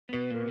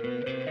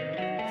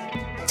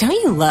Don't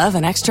you love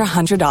an extra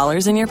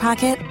 $100 in your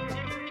pocket?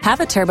 Have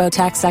a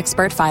TurboTax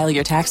expert file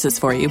your taxes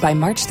for you by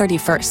March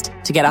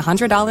 31st to get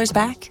 $100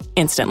 back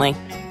instantly.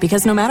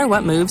 Because no matter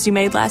what moves you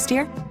made last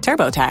year,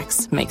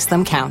 TurboTax makes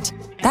them count.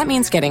 That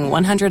means getting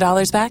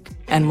 $100 back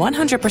and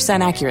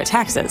 100% accurate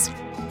taxes,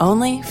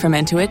 only from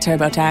Intuit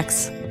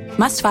TurboTax.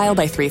 Must file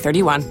by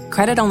 3/31.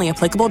 Credit only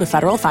applicable to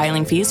federal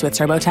filing fees with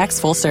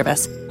TurboTax full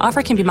service.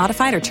 Offer can be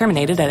modified or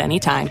terminated at any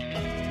time.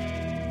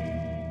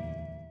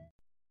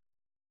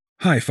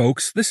 Hi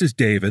folks, this is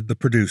David, the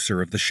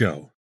producer of the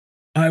show.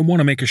 I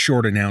want to make a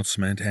short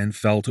announcement and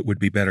felt it would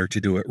be better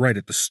to do it right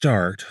at the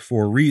start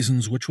for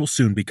reasons which will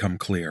soon become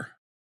clear.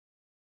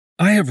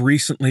 I have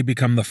recently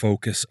become the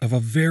focus of a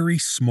very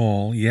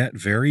small yet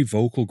very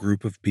vocal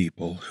group of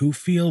people who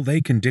feel they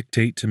can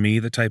dictate to me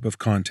the type of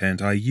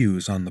content I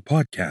use on the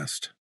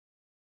podcast.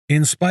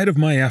 In spite of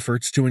my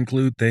efforts to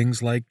include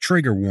things like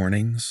trigger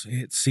warnings,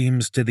 it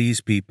seems to these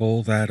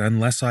people that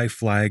unless I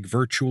flag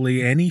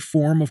virtually any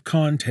form of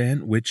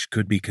content which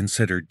could be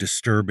considered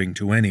disturbing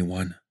to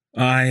anyone,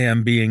 I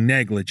am being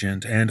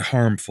negligent and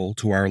harmful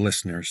to our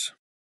listeners.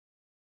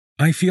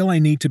 I feel I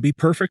need to be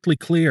perfectly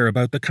clear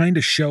about the kind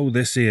of show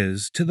this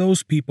is to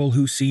those people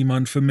who seem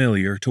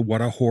unfamiliar to what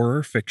a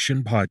horror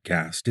fiction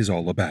podcast is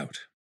all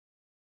about.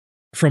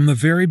 From the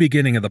very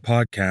beginning of the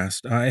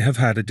podcast, I have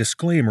had a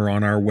disclaimer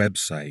on our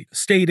website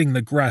stating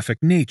the graphic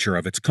nature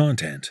of its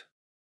content.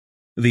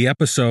 The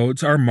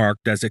episodes are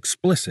marked as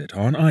explicit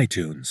on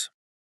iTunes.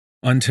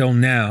 Until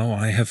now,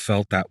 I have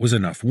felt that was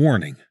enough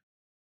warning.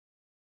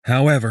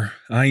 However,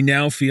 I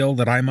now feel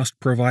that I must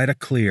provide a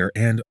clear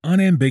and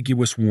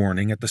unambiguous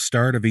warning at the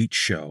start of each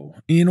show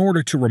in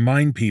order to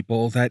remind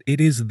people that it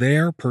is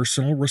their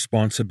personal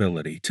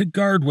responsibility to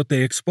guard what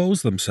they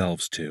expose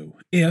themselves to,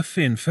 if,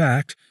 in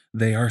fact,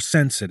 they are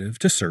sensitive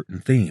to certain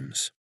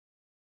themes.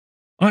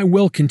 I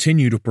will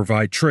continue to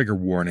provide trigger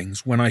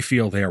warnings when I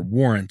feel they are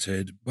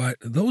warranted, but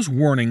those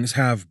warnings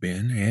have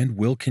been and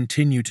will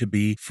continue to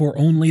be for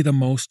only the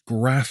most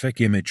graphic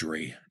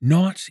imagery,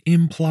 not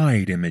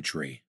implied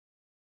imagery.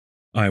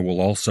 I will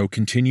also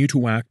continue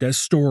to act as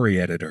story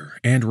editor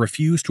and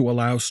refuse to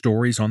allow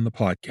stories on the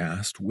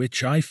podcast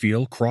which I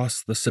feel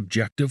cross the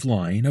subjective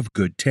line of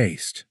good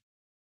taste.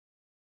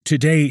 To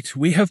date,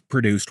 we have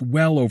produced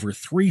well over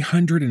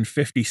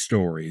 350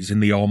 stories in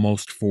the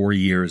almost 4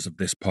 years of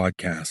this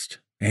podcast,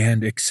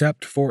 and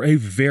except for a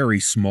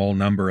very small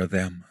number of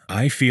them,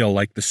 I feel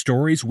like the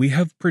stories we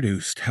have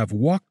produced have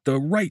walked the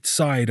right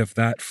side of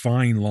that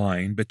fine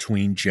line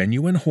between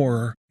genuine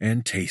horror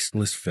and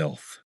tasteless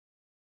filth.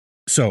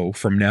 So,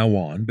 from now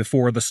on,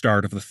 before the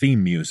start of the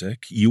theme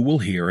music, you will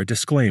hear a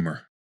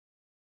disclaimer.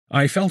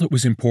 I felt it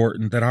was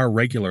important that our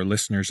regular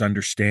listeners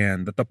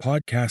understand that the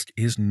podcast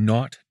is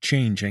not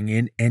changing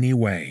in any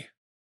way.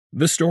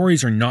 The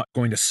stories are not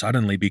going to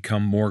suddenly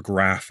become more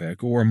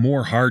graphic or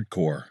more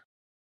hardcore.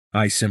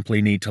 I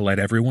simply need to let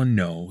everyone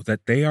know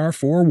that they are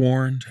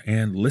forewarned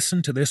and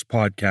listen to this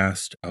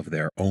podcast of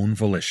their own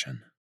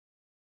volition.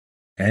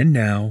 And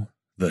now,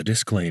 the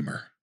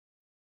disclaimer.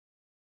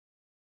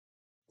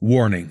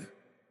 Warning.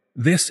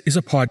 This is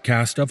a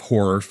podcast of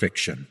horror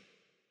fiction.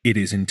 It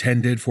is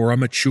intended for a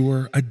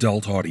mature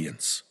adult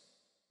audience.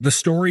 The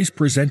stories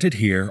presented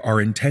here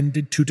are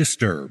intended to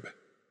disturb.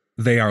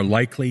 They are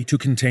likely to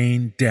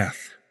contain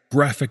death,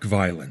 graphic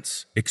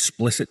violence,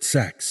 explicit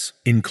sex,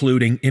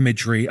 including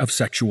imagery of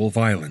sexual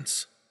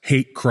violence,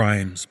 hate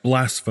crimes,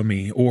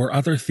 blasphemy, or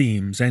other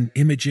themes and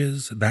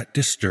images that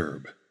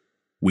disturb.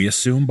 We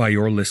assume by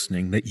your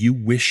listening that you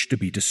wish to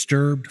be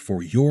disturbed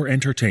for your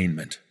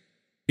entertainment.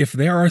 If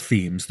there are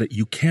themes that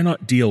you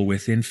cannot deal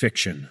with in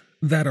fiction,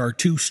 that are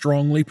too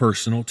strongly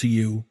personal to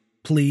you,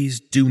 please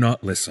do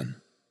not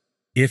listen.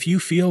 If you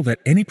feel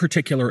that any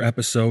particular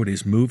episode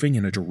is moving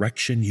in a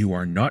direction you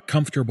are not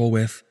comfortable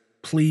with,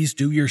 please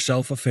do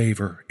yourself a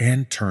favor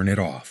and turn it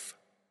off.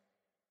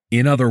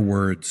 In other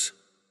words,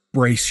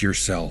 brace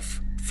yourself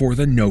for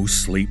the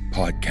NoSleep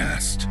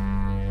podcast.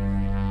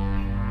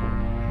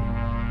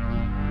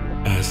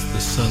 As the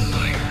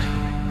sunlight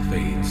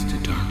fades to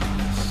darkness,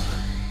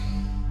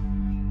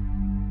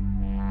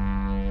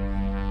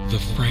 the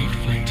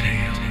frightful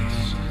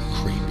tales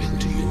creep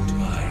into your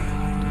mind.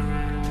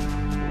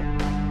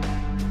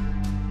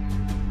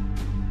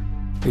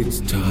 It's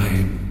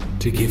time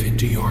to give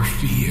into your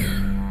fear.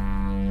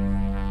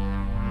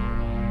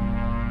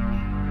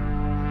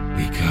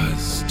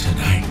 Because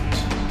tonight,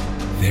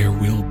 there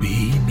will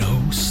be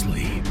no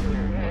sleep.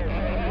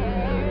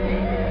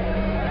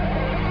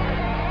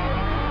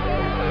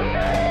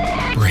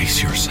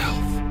 Brace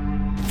yourself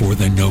for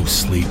the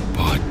NoSleep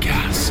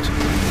podcast.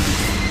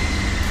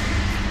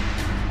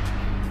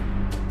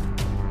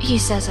 He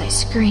says I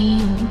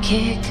scream,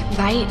 kick,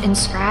 bite, and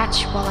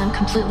scratch while I'm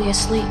completely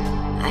asleep.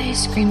 I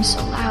scream so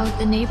loud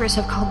the neighbors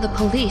have called the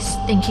police,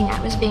 thinking I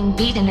was being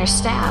beaten or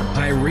stabbed.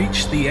 I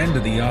reached the end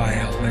of the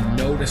aisle and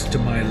noticed to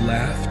my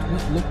left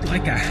what looked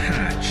like a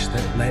hatch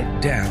that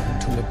led down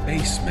to a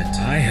basement.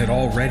 I had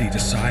already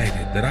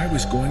decided that I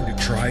was going to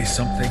try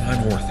something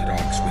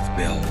unorthodox with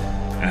Bill.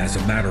 As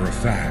a matter of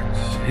fact,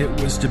 it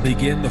was to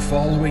begin the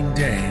following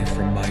day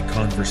from my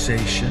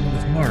conversation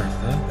with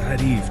Martha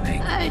that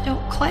evening. I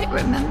don't quite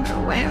remember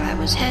where I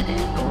was headed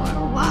or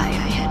why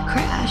I had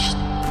crashed,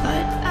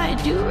 but I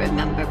do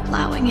remember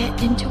plowing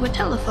it into a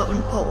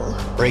telephone pole.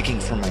 Breaking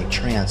from my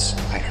trance,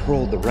 I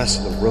hurled the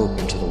rest of the rope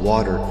into the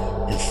water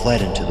and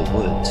fled into the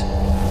woods.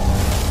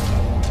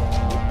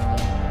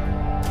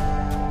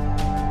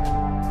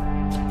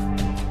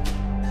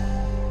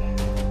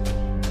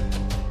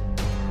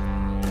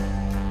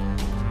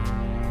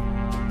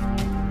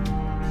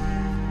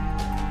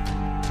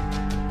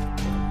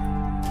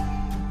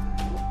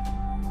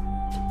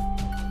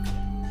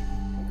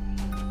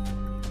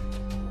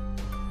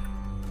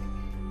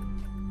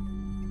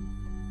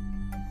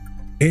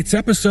 It's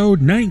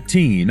episode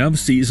 19 of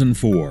season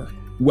 4.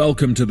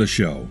 Welcome to the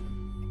show.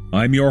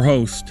 I'm your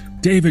host,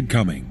 David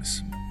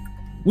Cummings.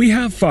 We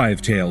have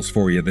 5 tales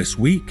for you this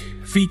week,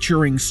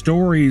 featuring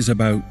stories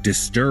about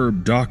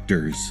disturbed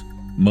doctors,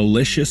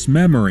 malicious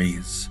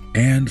memories,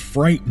 and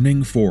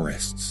frightening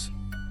forests.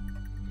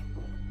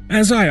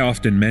 As I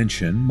often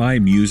mention, my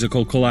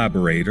musical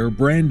collaborator,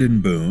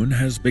 Brandon Boone,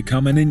 has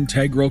become an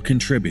integral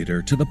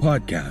contributor to the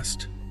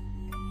podcast.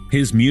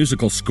 His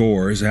musical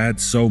scores add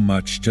so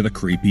much to the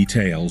creepy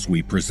tales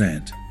we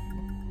present.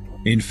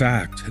 In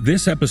fact,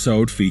 this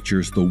episode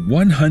features the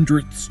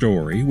 100th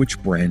story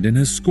which Brandon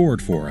has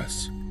scored for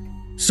us.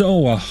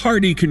 So a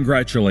hearty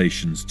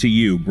congratulations to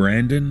you,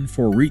 Brandon,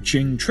 for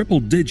reaching triple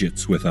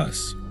digits with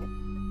us.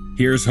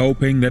 Here's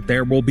hoping that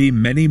there will be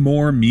many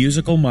more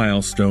musical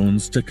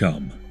milestones to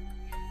come.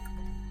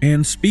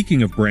 And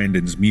speaking of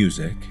Brandon's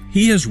music,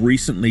 he has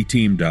recently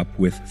teamed up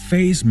with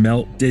Phase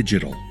Melt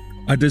Digital,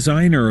 a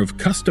designer of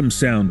custom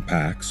sound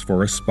packs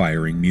for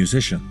aspiring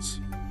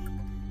musicians.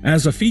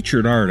 As a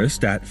featured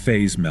artist at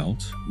Phase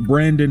Melt,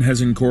 Brandon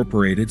has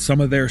incorporated some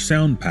of their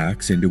sound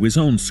packs into his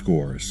own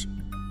scores.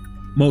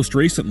 Most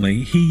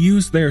recently, he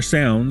used their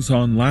sounds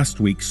on last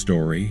week's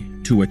story,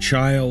 To a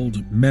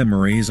Child,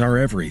 Memories Are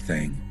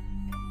Everything.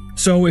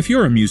 So if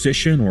you're a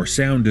musician or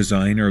sound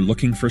designer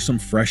looking for some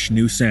fresh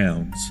new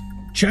sounds,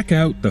 check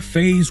out the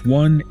Phase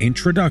 1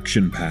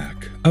 Introduction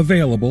Pack,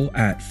 available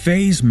at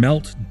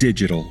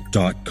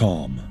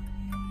phasemeltdigital.com.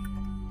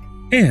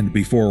 And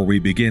before we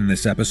begin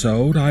this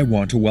episode, I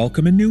want to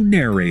welcome a new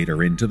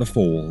narrator into the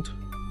fold.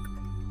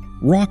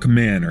 Rock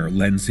Manor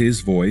lends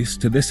his voice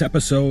to this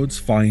episode's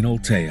final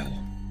tale.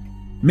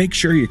 Make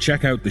sure you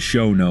check out the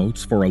show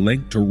notes for a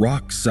link to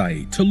Rock's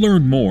site to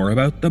learn more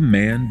about the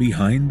man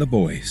behind the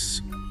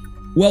voice.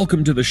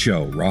 Welcome to the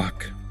show,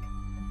 Rock.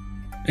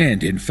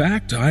 And in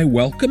fact, I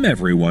welcome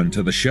everyone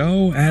to the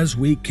show as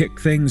we kick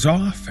things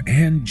off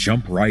and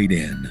jump right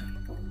in.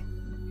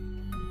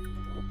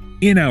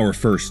 In our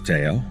first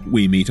tale,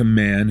 we meet a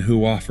man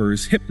who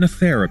offers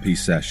hypnotherapy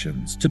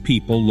sessions to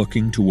people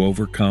looking to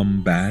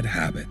overcome bad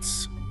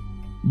habits.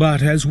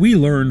 But as we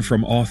learn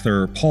from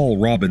author Paul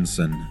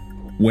Robinson,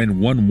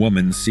 when one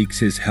woman seeks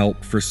his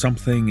help for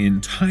something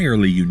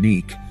entirely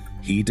unique,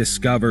 he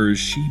discovers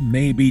she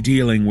may be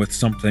dealing with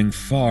something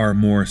far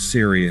more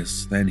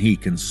serious than he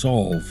can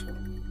solve.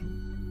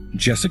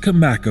 Jessica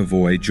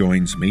McAvoy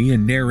joins me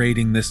in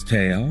narrating this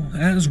tale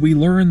as we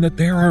learn that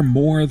there are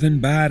more than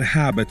bad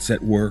habits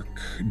at work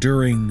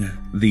during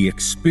the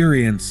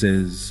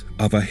experiences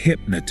of a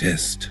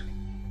hypnotist.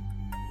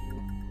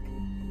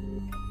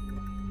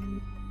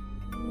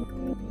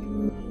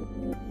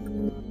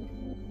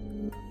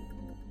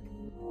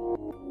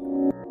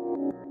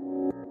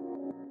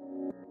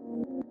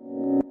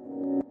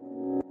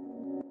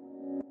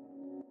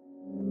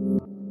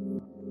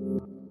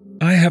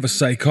 I have a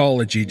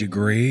psychology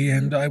degree,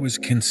 and I was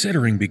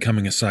considering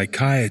becoming a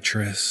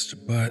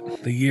psychiatrist,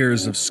 but the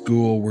years of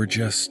school were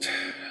just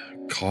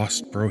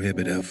cost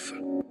prohibitive.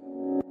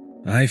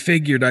 I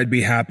figured I'd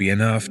be happy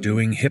enough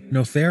doing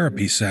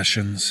hypnotherapy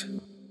sessions.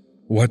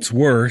 What's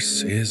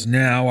worse is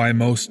now I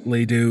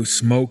mostly do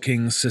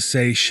smoking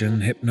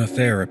cessation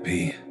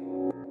hypnotherapy.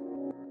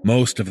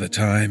 Most of the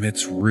time,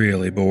 it's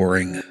really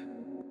boring.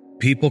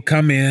 People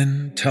come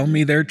in, tell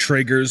me their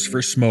triggers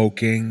for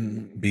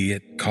smoking, be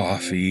it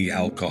coffee,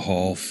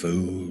 alcohol,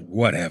 food,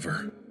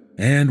 whatever.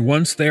 And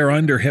once they're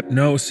under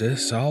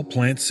hypnosis, I'll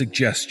plant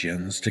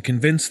suggestions to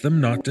convince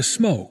them not to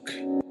smoke,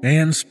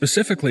 and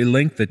specifically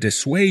link the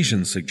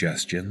dissuasion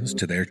suggestions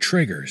to their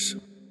triggers.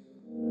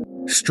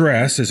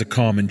 Stress is a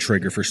common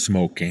trigger for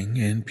smoking,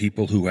 and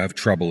people who have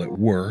trouble at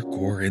work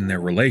or in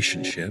their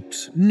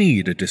relationships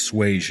need a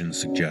dissuasion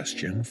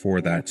suggestion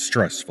for that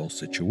stressful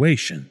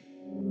situation.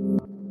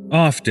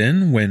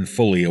 Often, when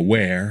fully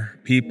aware,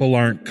 people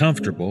aren't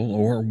comfortable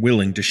or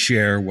willing to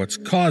share what's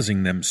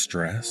causing them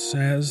stress,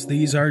 as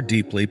these are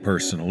deeply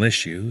personal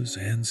issues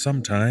and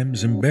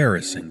sometimes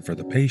embarrassing for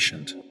the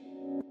patient.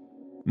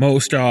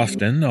 Most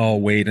often, I'll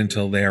wait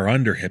until they're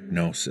under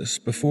hypnosis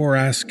before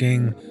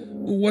asking,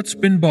 "What's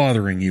been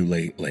bothering you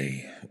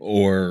lately?"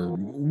 Or,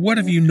 "What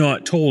have you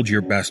not told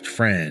your best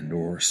friend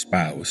or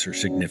spouse or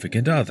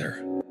significant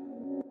other?"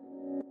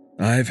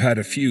 I've had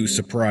a few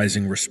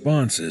surprising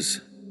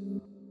responses.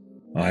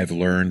 I've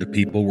learned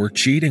people were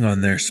cheating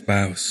on their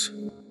spouse.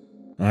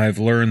 I've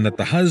learned that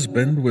the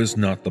husband was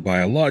not the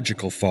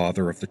biological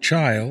father of the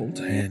child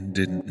and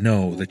didn't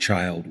know the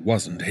child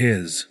wasn't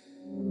his.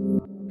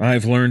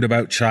 I've learned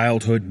about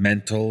childhood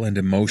mental and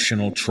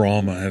emotional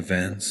trauma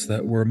events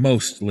that were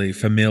mostly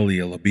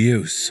familial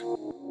abuse.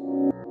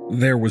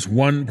 There was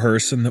one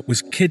person that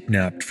was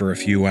kidnapped for a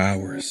few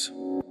hours.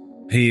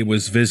 He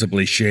was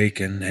visibly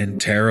shaken and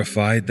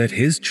terrified that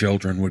his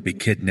children would be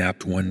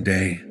kidnapped one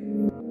day.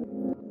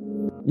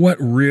 What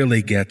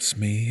really gets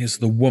me is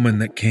the woman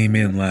that came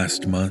in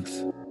last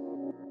month.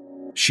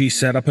 She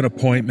set up an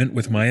appointment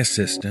with my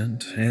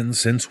assistant, and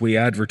since we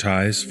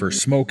advertised for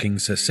smoking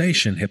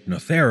cessation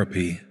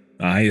hypnotherapy,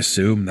 I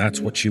assume that's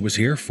what she was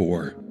here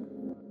for.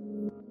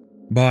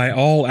 By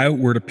all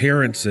outward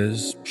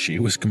appearances, she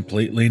was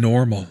completely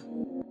normal.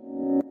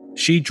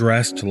 She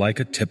dressed like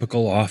a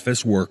typical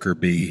office worker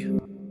bee.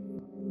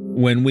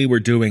 When we were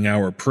doing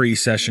our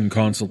pre-session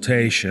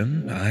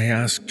consultation, I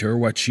asked her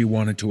what she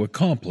wanted to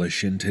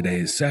accomplish in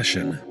today's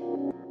session.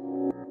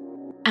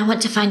 I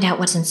want to find out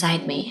what's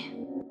inside me.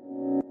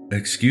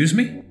 Excuse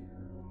me?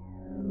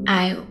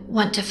 I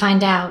want to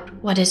find out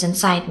what is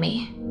inside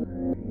me.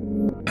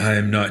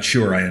 I'm not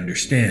sure I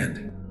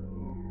understand.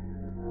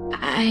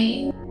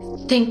 I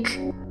think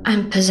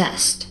I'm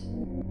possessed.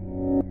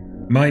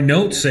 My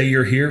notes say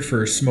you're here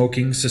for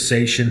smoking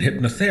cessation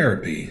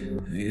hypnotherapy.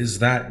 Is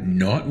that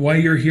not why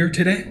you're here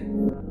today?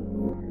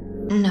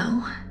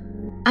 No.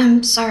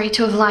 I'm sorry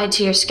to have lied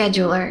to your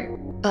scheduler,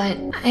 but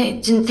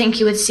I didn't think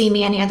you would see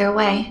me any other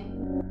way.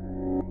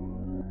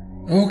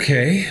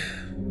 Okay.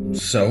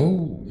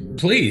 So,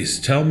 please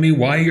tell me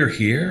why you're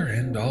here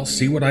and I'll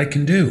see what I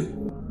can do.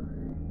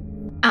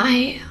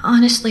 I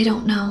honestly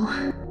don't know.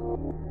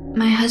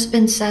 My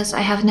husband says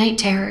I have night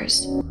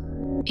terrors.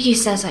 He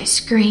says I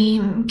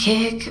scream,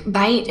 kick,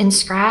 bite, and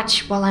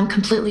scratch while I'm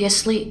completely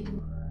asleep.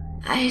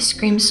 I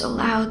scream so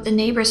loud the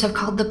neighbors have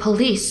called the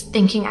police,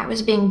 thinking I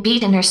was being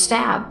beaten or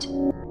stabbed.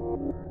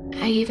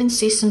 I even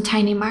see some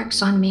tiny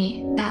marks on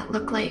me that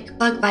look like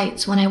bug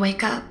bites when I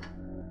wake up.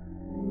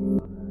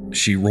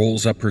 She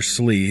rolls up her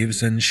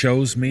sleeves and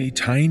shows me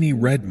tiny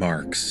red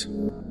marks.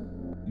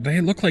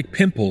 They look like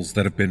pimples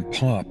that have been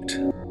popped.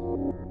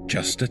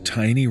 Just a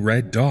tiny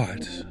red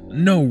dot,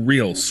 no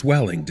real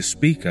swelling to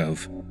speak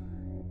of.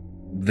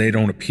 They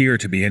don't appear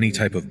to be any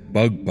type of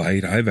bug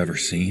bite I've ever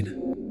seen.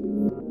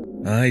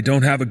 I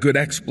don't have a good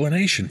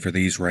explanation for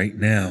these right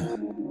now.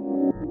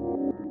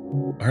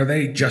 Are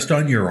they just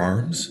on your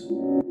arms?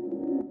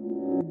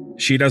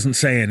 She doesn't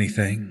say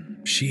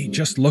anything. She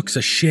just looks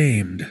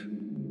ashamed.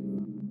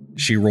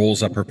 She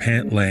rolls up her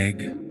pant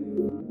leg.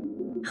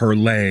 Her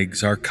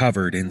legs are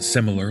covered in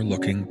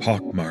similar-looking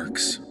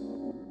pockmarks.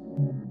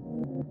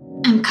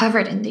 I'm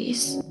covered in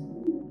these,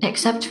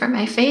 except for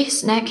my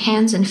face, neck,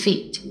 hands, and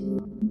feet.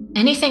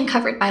 Anything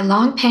covered by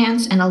long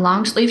pants and a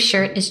long-sleeve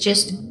shirt is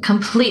just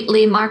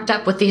completely marked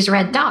up with these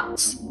red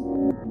dots.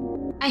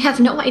 I have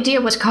no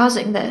idea what's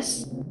causing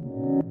this.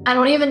 I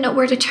don't even know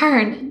where to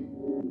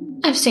turn.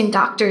 I've seen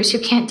doctors who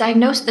can't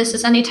diagnose this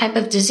as any type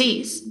of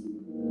disease.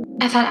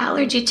 I've had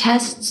allergy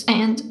tests,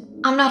 and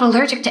I'm not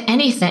allergic to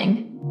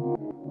anything.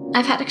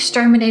 I've had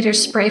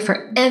exterminators spray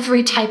for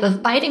every type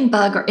of biting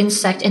bug or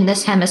insect in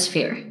this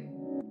hemisphere.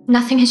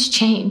 Nothing has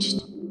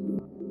changed.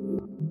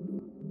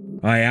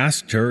 I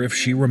asked her if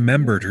she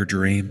remembered her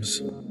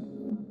dreams.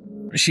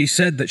 She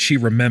said that she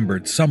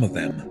remembered some of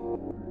them.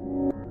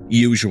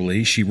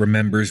 Usually, she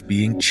remembers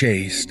being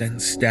chased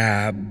and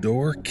stabbed,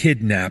 or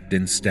kidnapped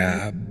and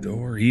stabbed,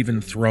 or even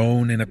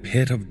thrown in a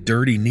pit of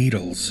dirty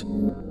needles.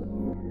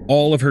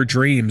 All of her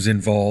dreams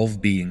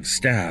involve being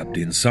stabbed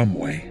in some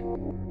way.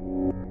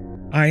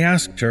 I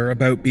asked her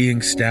about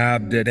being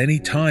stabbed at any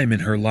time in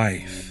her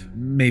life,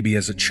 maybe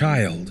as a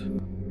child.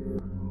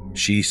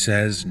 She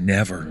says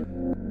never.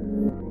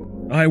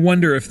 I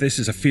wonder if this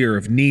is a fear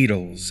of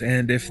needles,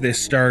 and if this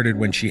started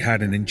when she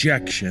had an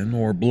injection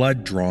or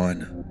blood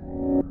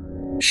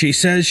drawn. She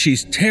says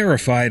she's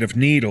terrified of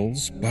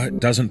needles, but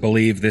doesn't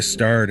believe this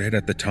started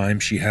at the time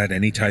she had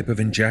any type of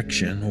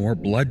injection or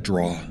blood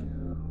draw.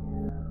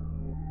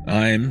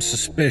 I'm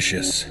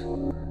suspicious.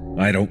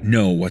 I don't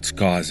know what's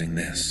causing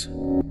this.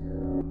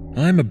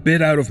 I'm a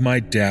bit out of my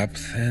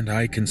depth, and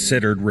I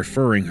considered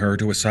referring her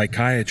to a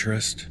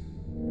psychiatrist.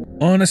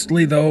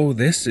 Honestly, though,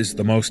 this is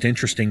the most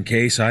interesting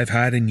case I've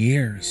had in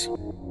years.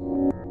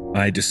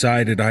 I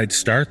decided I'd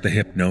start the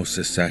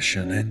hypnosis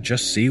session and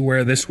just see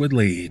where this would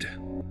lead.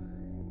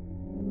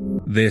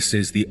 This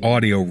is the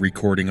audio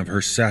recording of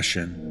her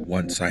session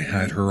once I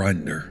had her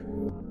under.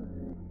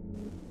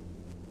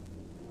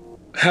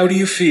 How do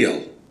you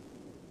feel?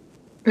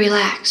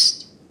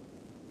 Relaxed.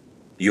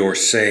 You're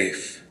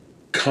safe,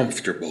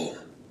 comfortable.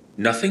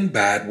 Nothing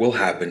bad will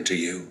happen to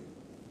you.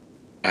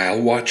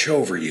 I'll watch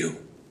over you.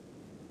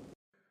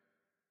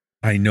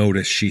 I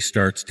notice she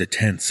starts to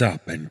tense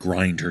up and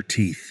grind her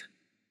teeth.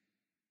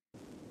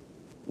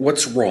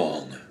 What's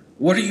wrong?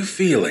 What are you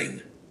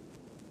feeling?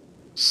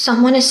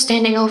 Someone is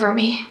standing over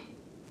me.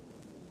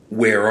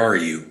 Where are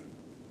you?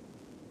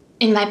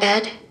 In my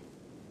bed.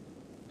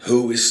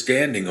 Who is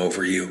standing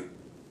over you?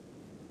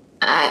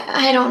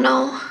 I don't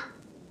know.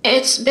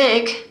 It's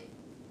big.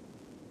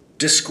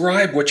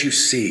 Describe what you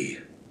see.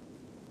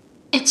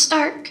 It's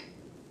dark.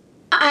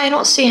 I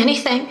don't see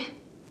anything.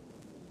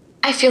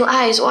 I feel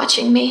eyes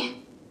watching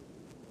me.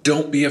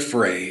 Don't be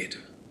afraid.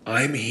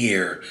 I'm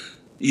here.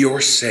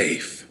 You're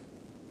safe.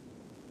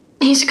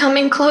 He's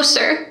coming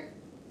closer.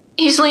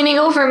 He's leaning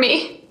over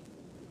me.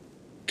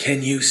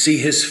 Can you see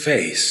his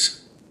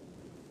face?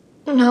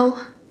 No.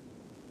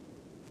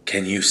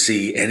 Can you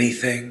see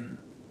anything?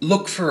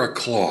 Look for a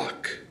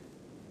clock.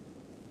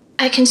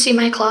 I can see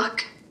my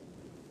clock.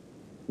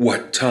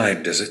 What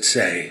time does it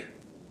say?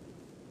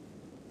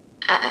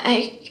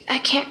 I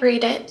can't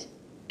read it.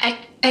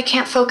 I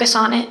can't focus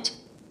on it.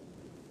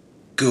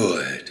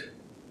 Good.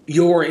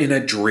 You're in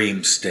a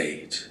dream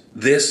state.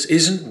 This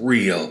isn't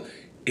real.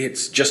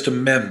 It's just a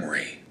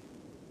memory.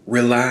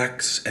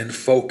 Relax and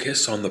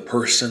focus on the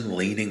person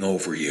leaning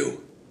over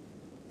you.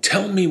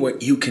 Tell me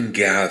what you can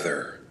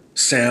gather.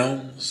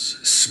 Sounds,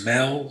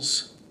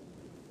 smells.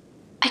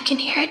 I can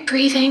hear it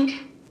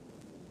breathing.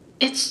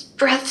 Its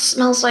breath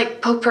smells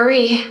like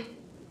potpourri.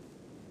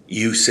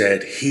 You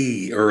said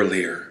he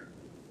earlier.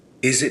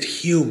 Is it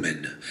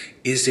human?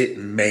 Is it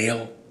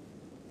male?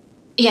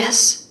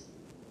 Yes.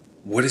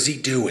 What is he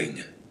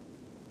doing?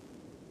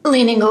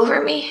 Leaning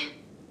over me.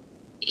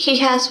 He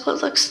has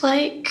what looks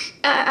like,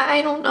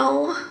 I don't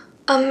know,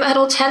 a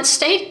metal tent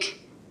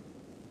stake?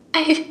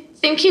 I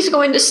think he's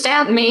going to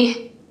stab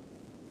me.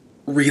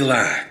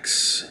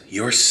 Relax.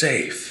 You're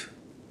safe.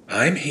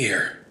 I'm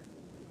here.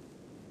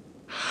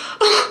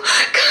 Oh,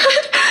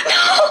 God,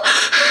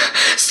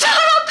 no!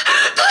 Stop!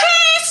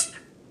 Please!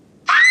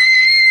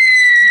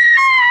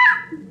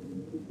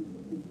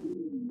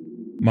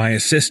 My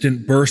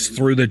assistant burst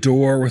through the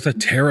door with a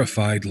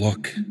terrified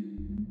look.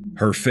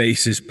 Her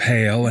face is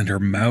pale and her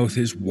mouth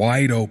is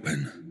wide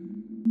open.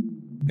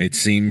 It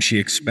seems she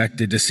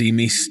expected to see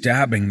me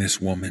stabbing this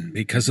woman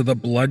because of the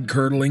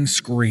blood-curdling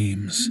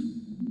screams.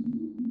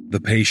 The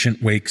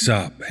patient wakes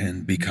up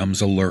and becomes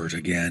alert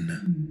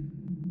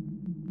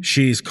again.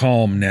 She's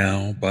calm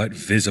now, but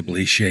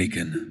visibly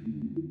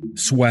shaken,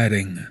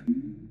 sweating.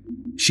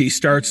 She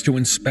starts to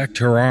inspect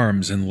her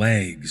arms and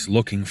legs,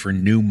 looking for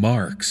new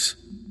marks.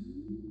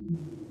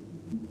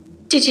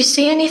 Did you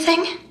see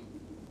anything?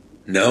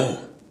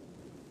 No.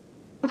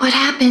 What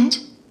happened?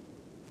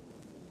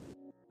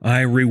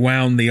 I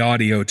rewound the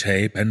audio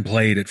tape and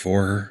played it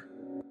for her.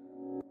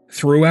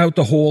 Throughout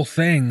the whole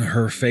thing,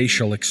 her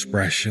facial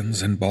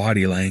expressions and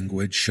body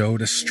language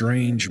showed a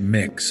strange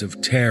mix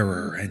of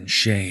terror and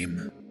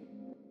shame.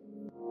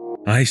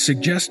 I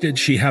suggested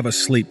she have a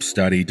sleep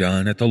study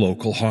done at the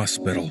local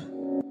hospital.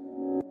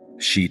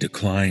 She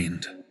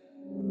declined.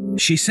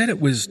 She said it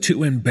was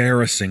too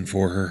embarrassing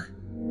for her.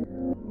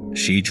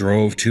 She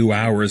drove 2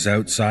 hours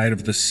outside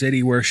of the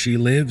city where she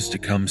lives to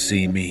come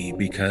see me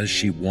because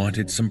she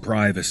wanted some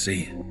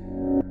privacy.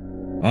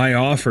 I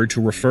offered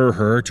to refer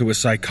her to a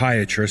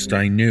psychiatrist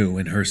I knew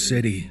in her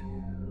city.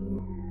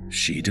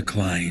 She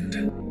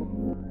declined.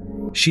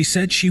 She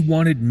said she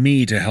wanted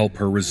me to help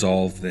her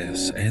resolve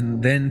this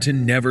and then to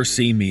never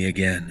see me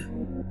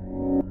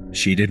again.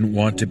 She didn't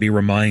want to be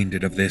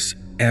reminded of this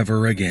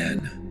ever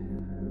again.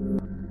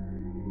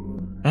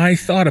 I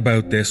thought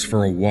about this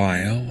for a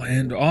while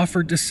and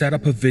offered to set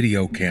up a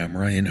video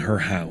camera in her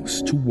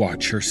house to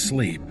watch her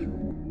sleep.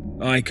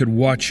 I could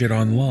watch it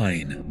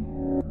online.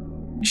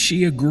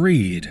 She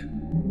agreed.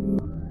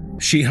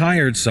 She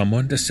hired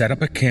someone to set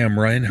up a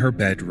camera in her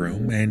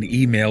bedroom and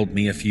emailed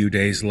me a few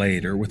days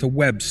later with a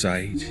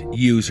website,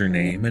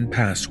 username, and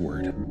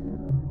password.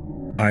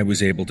 I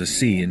was able to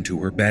see into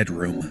her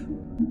bedroom.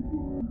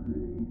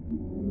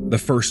 The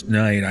first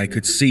night I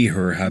could see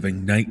her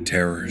having night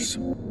terrors.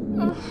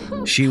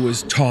 She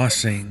was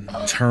tossing,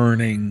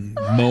 turning,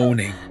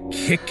 moaning,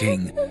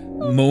 kicking,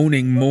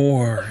 moaning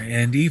more,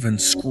 and even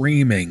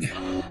screaming.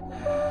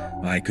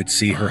 I could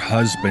see her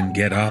husband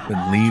get up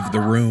and leave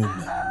the room.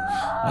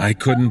 I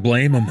couldn't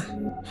blame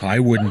him. I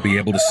wouldn't be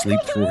able to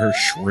sleep through her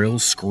shrill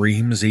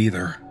screams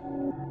either.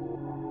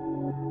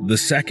 The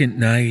second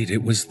night,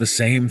 it was the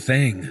same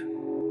thing.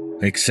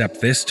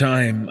 Except this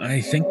time, I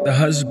think the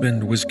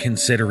husband was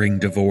considering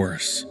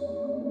divorce.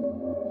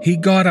 He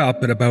got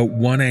up at about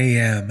 1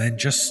 a.m. and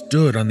just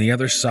stood on the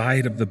other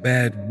side of the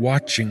bed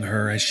watching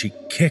her as she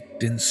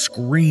kicked and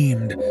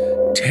screamed,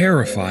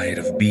 terrified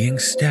of being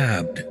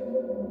stabbed.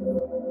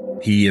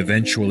 He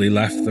eventually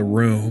left the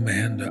room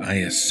and, I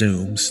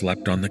assume,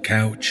 slept on the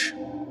couch.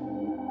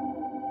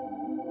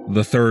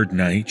 The third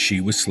night,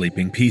 she was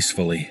sleeping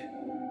peacefully.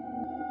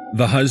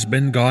 The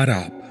husband got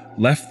up,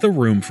 left the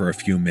room for a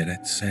few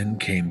minutes, and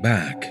came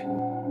back.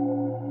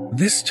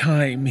 This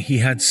time, he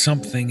had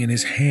something in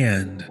his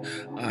hand.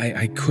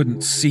 I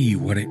couldn't see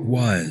what it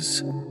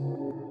was.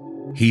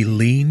 He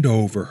leaned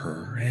over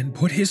her and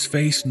put his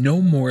face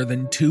no more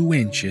than 2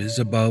 inches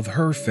above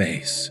her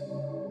face.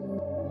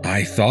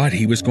 I thought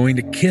he was going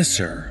to kiss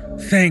her,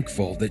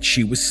 thankful that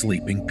she was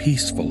sleeping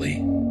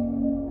peacefully.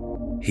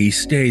 He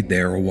stayed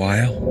there a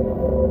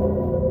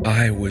while.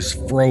 I was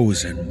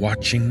frozen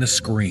watching the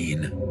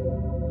screen.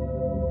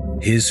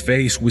 His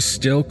face was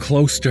still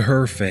close to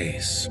her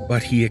face,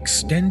 but he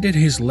extended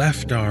his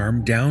left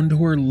arm down to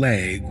her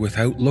leg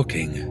without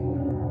looking.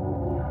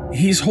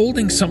 He's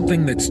holding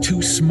something that's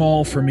too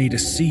small for me to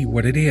see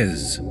what it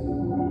is.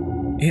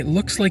 It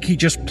looks like he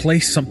just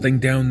placed something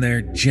down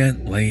there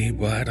gently,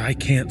 but I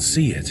can't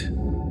see it.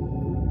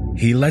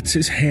 He lets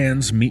his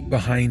hands meet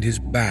behind his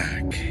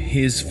back,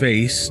 his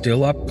face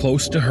still up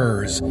close to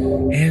hers,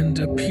 and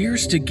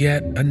appears to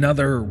get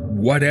another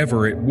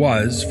whatever it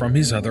was from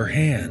his other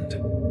hand.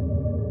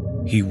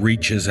 He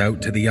reaches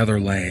out to the other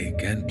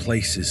leg and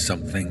places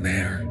something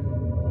there.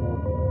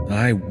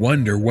 I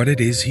wonder what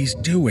it is he's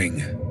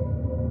doing.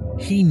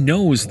 He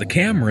knows the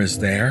camera's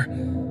there.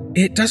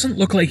 It doesn't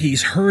look like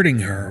he's hurting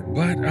her,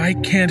 but I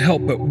can't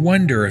help but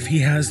wonder if he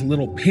has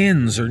little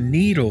pins or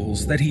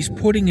needles that he's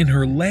putting in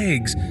her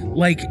legs,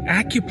 like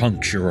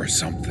acupuncture or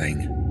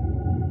something.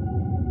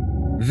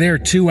 They're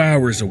 2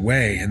 hours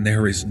away, and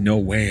there is no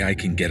way I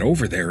can get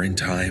over there in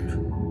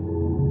time.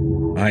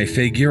 I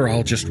figure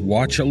I'll just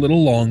watch a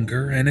little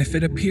longer, and if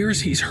it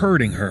appears he's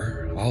hurting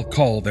her, I'll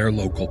call their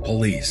local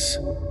police.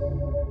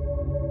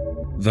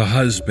 The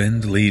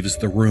husband leaves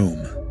the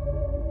room.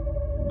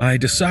 I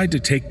decide to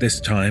take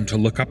this time to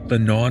look up the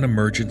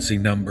non-emergency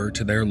number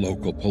to their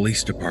local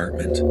police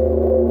department.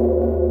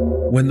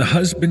 When the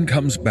husband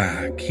comes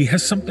back, he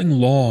has something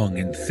long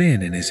and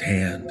thin in his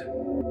hand.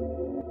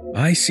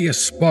 I see a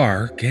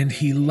spark and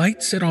he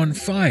lights it on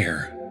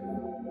fire.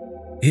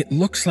 It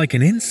looks like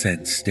an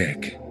incense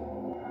stick.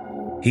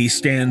 He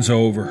stands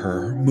over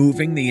her,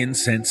 moving the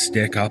incense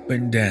stick up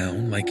and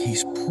down like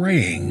he's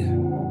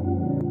praying.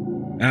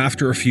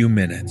 After a few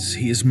minutes,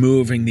 he is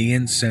moving the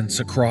incense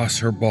across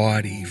her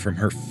body from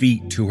her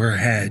feet to her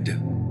head.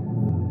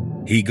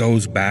 He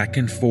goes back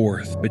and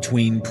forth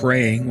between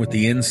praying with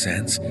the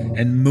incense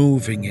and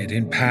moving it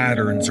in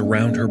patterns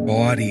around her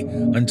body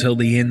until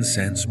the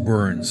incense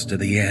burns to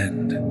the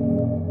end.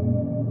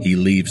 He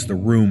leaves the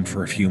room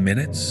for a few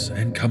minutes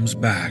and comes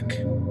back.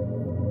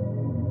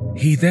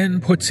 He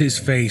then puts his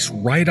face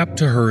right up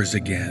to hers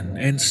again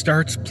and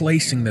starts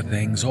placing the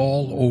things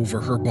all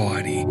over her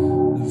body,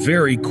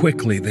 very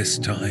quickly this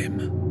time.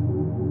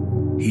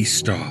 He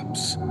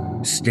stops,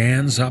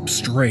 stands up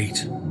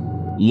straight,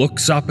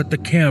 looks up at the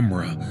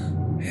camera,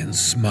 and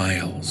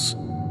smiles.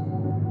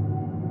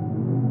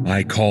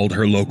 I called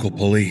her local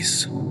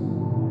police.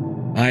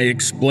 I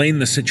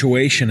explained the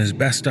situation as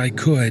best I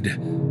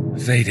could.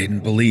 They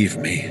didn't believe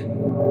me.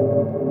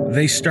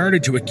 They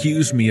started to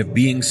accuse me of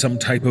being some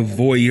type of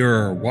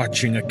voyeur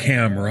watching a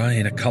camera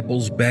in a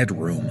couple's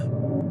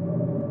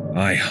bedroom.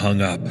 I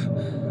hung up.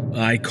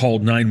 I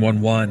called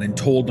 911 and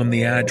told them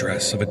the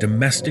address of a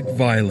domestic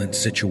violence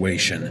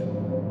situation.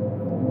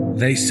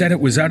 They said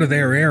it was out of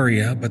their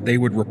area, but they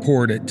would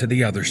report it to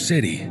the other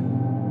city.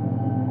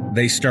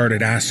 They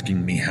started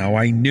asking me how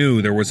I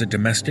knew there was a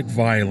domestic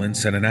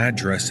violence at an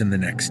address in the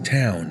next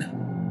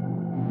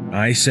town.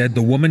 I said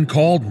the woman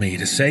called me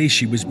to say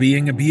she was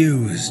being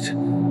abused.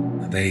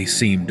 They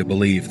seemed to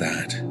believe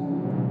that.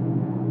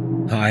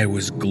 I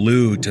was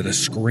glued to the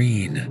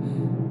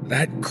screen.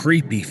 That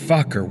creepy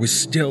fucker was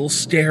still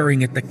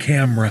staring at the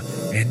camera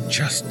and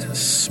just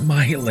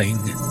smiling.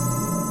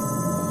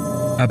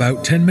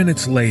 About 10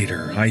 minutes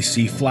later, I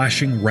see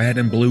flashing red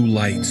and blue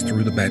lights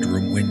through the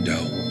bedroom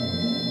window.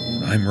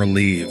 I'm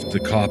relieved the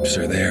cops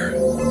are there.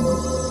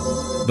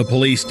 The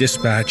police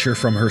dispatcher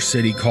from her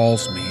city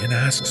calls me and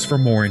asks for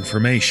more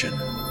information.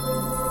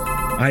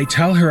 I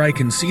tell her I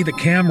can see the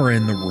camera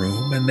in the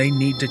room and they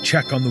need to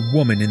check on the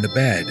woman in the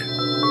bed.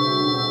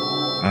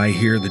 I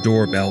hear the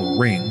doorbell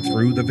ring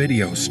through the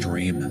video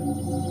stream.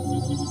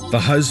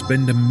 The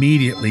husband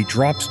immediately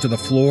drops to the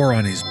floor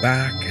on his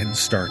back and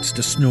starts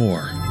to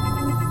snore.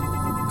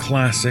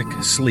 Classic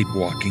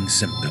sleepwalking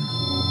symptom.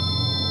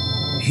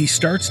 He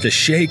starts to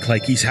shake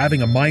like he's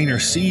having a minor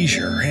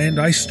seizure, and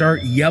I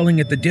start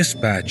yelling at the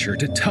dispatcher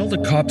to tell the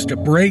cops to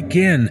break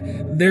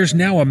in. There's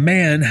now a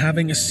man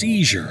having a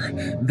seizure.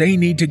 They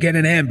need to get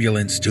an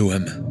ambulance to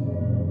him.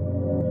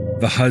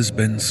 The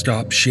husband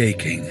stops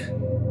shaking.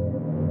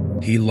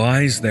 He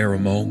lies there a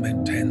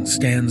moment and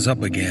stands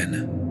up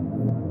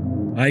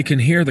again. I can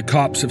hear the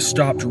cops have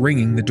stopped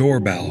ringing the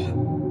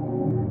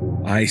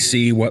doorbell. I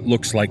see what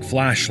looks like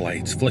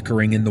flashlights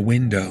flickering in the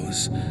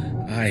windows.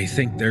 I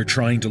think they're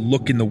trying to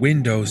look in the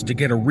windows to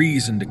get a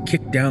reason to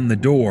kick down the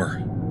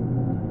door.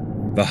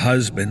 The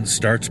husband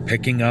starts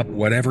picking up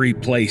whatever he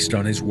placed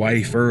on his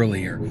wife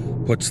earlier,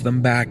 puts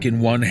them back in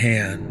one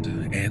hand,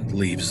 and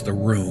leaves the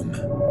room.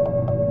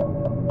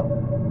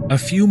 A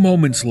few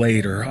moments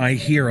later, I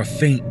hear a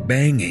faint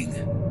banging.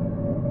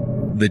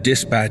 The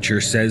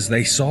dispatcher says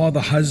they saw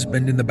the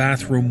husband in the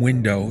bathroom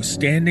window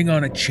standing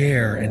on a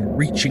chair and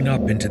reaching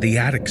up into the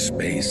attic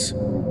space.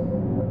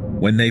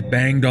 When they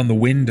banged on the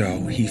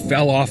window, he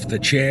fell off the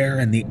chair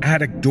and the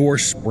attic door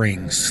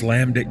spring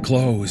slammed it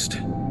closed.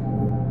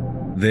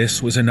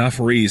 This was enough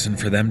reason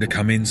for them to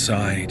come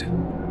inside.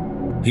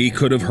 He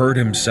could have hurt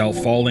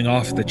himself falling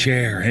off the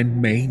chair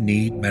and may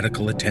need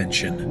medical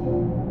attention.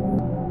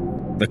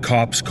 The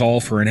cops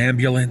call for an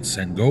ambulance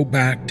and go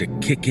back to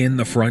kick in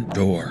the front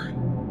door.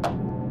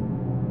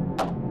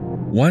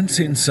 Once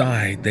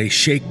inside, they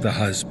shake the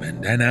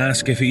husband and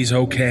ask if he's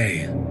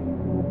okay.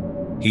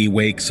 He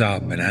wakes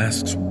up and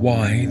asks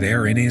why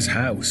they're in his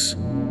house.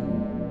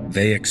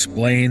 They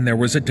explain there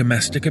was a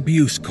domestic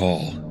abuse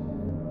call.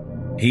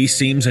 He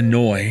seems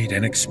annoyed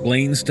and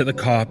explains to the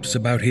cops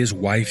about his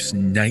wife's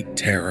night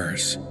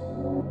terrors.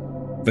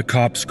 The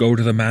cops go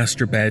to the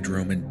master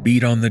bedroom and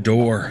beat on the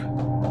door.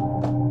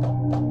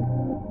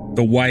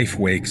 The wife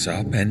wakes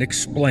up and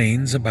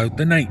explains about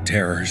the night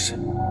terrors.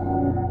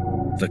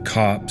 The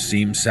cops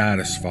seem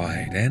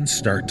satisfied and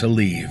start to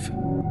leave.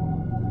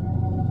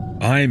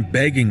 I'm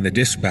begging the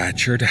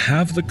dispatcher to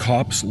have the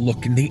cops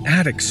look in the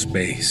attic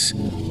space.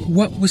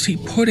 What was he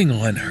putting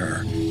on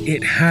her?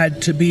 It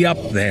had to be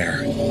up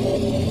there.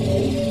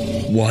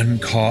 One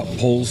cop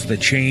pulls the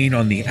chain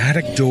on the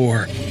attic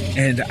door,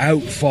 and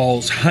out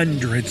falls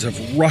hundreds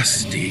of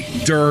rusty,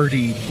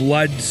 dirty,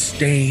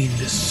 blood-stained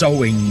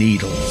sewing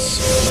needles.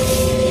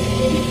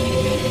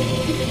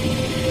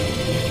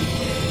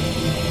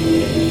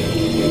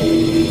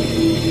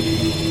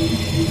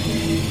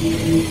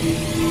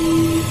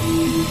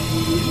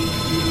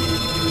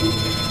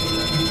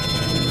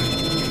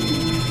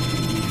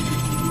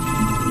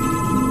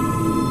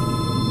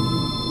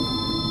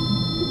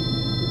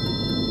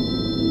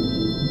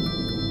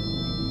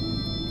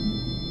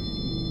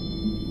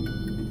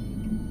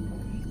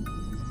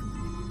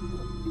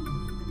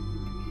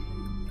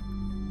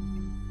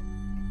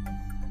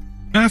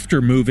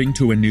 After moving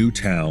to a new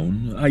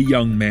town, a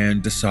young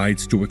man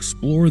decides to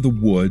explore the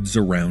woods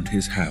around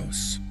his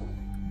house.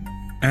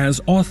 As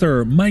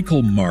author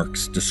Michael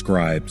Marks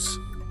describes,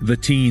 the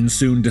teen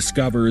soon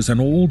discovers an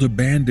old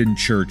abandoned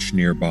church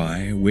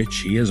nearby, which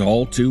he is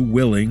all too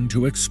willing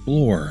to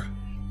explore.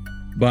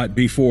 But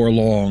before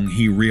long,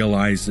 he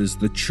realizes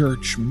the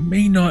church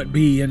may not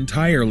be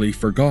entirely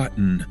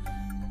forgotten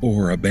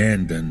or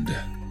abandoned.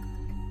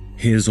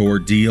 His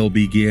ordeal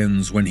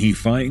begins when he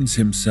finds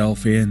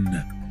himself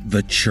in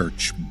the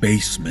church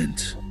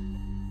basement.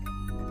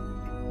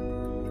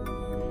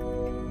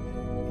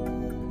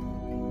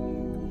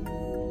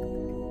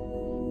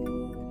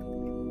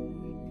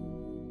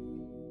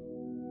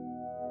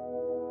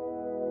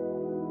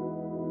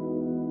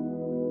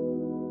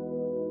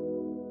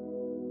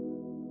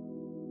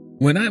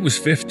 When I was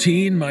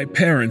 15, my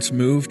parents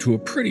moved to a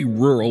pretty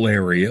rural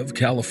area of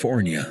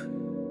California.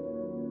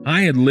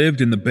 I had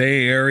lived in the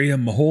Bay Area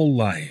my whole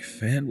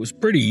life and was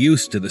pretty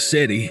used to the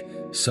city,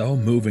 so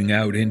moving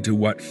out into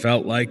what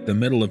felt like the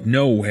middle of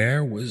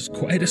nowhere was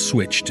quite a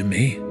switch to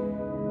me.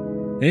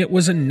 It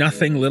was a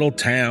nothing little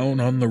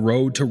town on the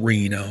road to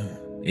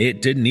Reno.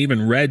 It didn't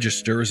even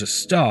register as a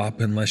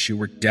stop unless you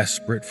were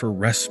desperate for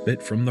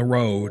respite from the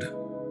road.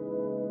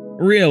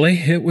 Really,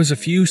 it was a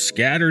few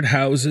scattered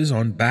houses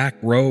on back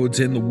roads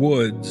in the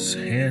woods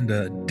and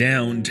a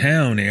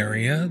downtown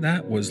area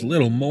that was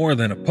little more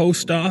than a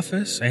post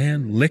office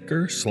and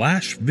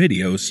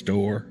liquor/video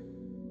store.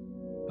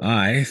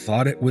 I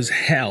thought it was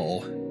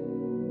hell.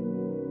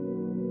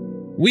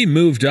 We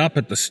moved up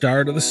at the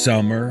start of the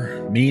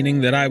summer,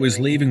 meaning that I was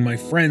leaving my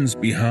friends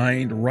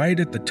behind right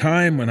at the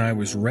time when I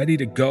was ready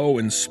to go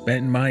and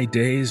spend my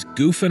days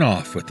goofing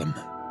off with them.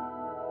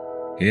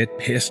 It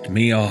pissed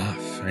me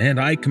off, and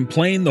I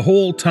complained the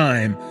whole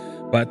time,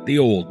 but the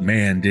old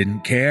man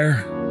didn't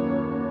care.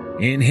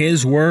 In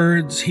his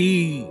words,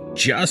 he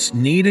just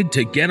needed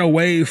to get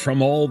away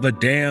from all the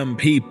damn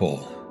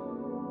people.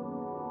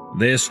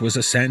 This was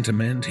a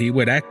sentiment he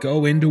would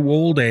echo into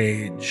old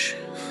age.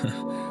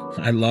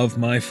 I love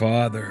my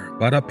father,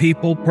 but a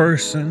people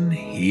person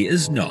he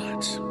is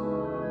not.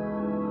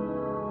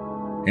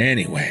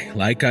 Anyway,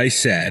 like I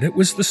said, it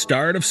was the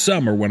start of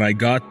summer when I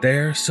got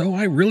there, so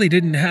I really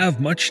didn't have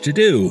much to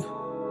do.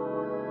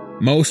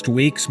 Most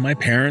weeks my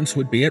parents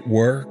would be at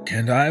work,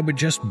 and I would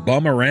just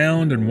bum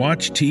around and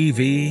watch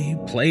TV,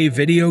 play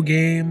video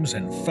games,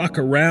 and fuck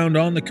around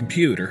on the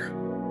computer.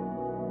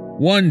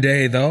 One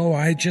day, though,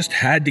 I just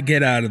had to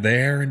get out of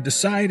there and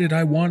decided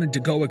I wanted to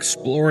go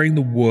exploring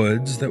the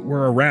woods that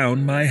were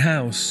around my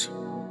house.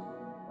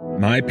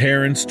 My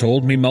parents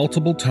told me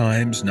multiple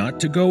times not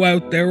to go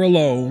out there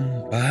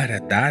alone, but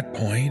at that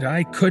point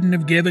I couldn't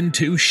have given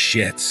two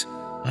shits.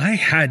 I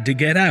had to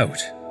get out.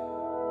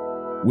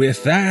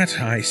 With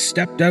that, I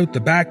stepped out the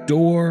back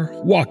door,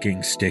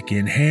 walking stick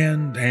in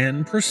hand,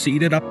 and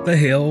proceeded up the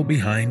hill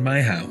behind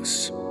my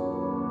house.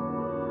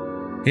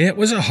 It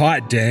was a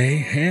hot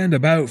day, and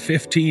about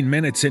 15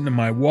 minutes into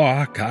my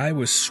walk, I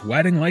was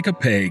sweating like a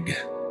pig.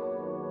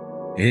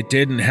 It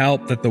didn't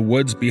help that the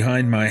woods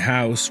behind my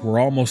house were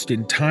almost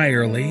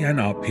entirely an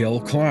uphill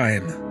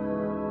climb.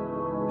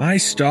 I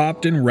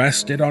stopped and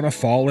rested on a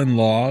fallen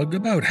log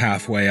about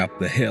halfway up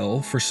the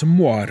hill for some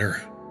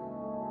water.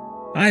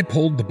 I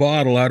pulled the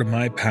bottle out of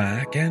my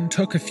pack and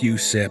took a few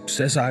sips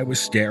as I was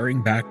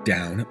staring back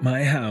down at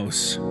my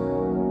house.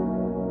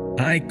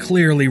 I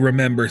clearly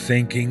remember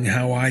thinking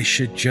how I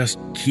should just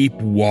keep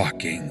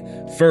walking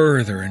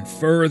further and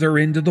further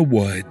into the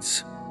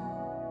woods.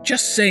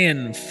 Just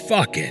saying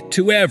fuck it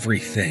to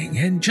everything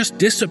and just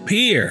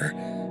disappear.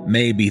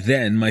 Maybe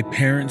then my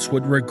parents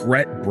would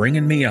regret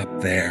bringing me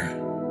up there.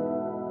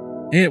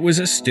 It was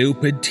a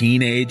stupid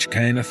teenage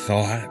kind of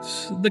thought,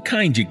 the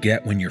kind you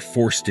get when you're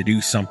forced to do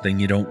something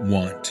you don't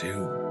want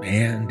to,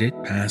 and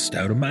it passed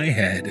out of my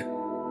head.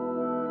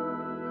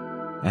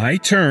 I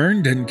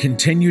turned and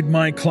continued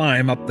my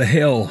climb up the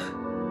hill.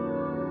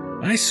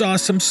 I saw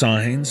some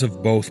signs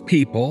of both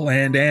people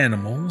and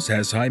animals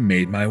as I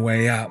made my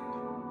way up.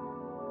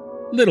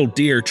 Little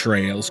deer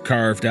trails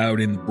carved out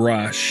in the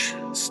brush,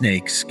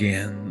 snake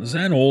skins,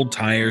 an old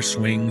tire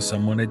swing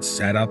someone had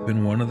set up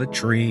in one of the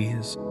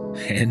trees,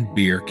 and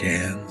beer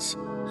cans.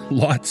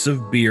 Lots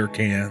of beer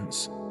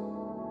cans.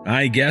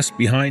 I guess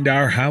behind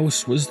our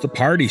house was the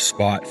party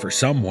spot for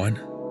someone.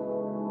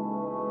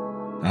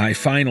 I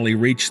finally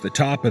reached the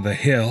top of the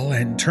hill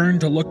and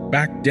turned to look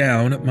back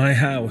down at my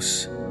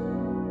house.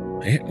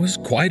 It was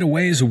quite a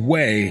ways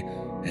away,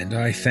 and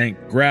I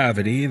thanked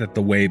gravity that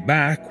the way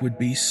back would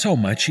be so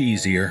much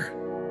easier.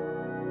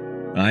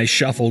 I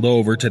shuffled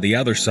over to the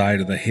other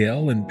side of the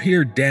hill and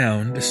peered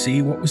down to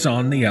see what was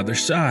on the other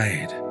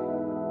side.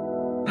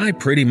 I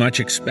pretty much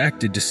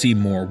expected to see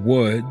more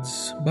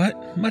woods,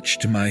 but much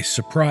to my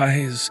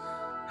surprise,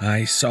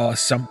 I saw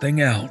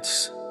something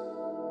else.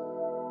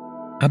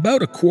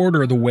 About a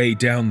quarter of the way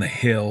down the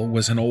hill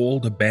was an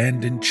old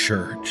abandoned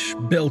church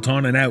built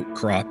on an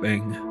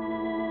outcropping.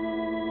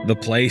 The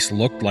place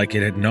looked like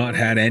it had not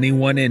had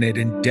anyone in it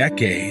in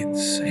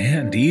decades,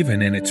 and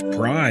even in its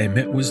prime,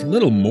 it was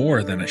little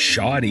more than a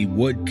shoddy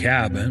wood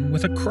cabin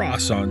with a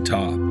cross on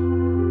top.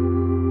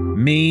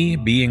 Me,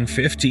 being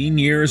 15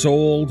 years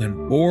old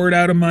and bored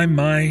out of my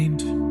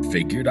mind,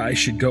 figured I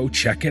should go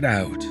check it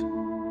out.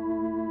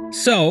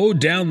 So,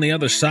 down the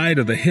other side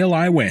of the hill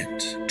I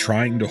went,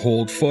 trying to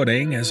hold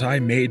footing as I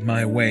made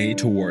my way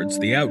towards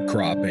the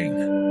outcropping.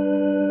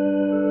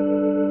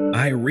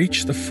 I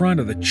reached the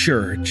front of the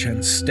church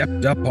and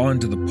stepped up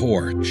onto the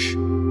porch.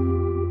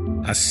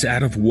 A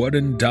set of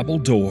wooden double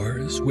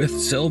doors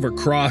with silver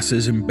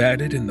crosses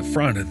embedded in the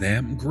front of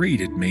them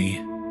greeted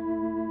me.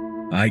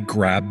 I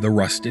grabbed the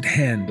rusted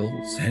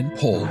handles and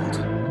pulled.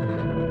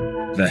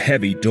 The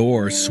heavy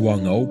doors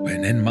swung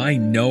open and my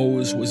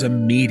nose was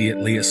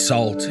immediately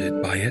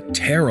assaulted by a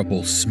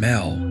terrible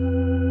smell.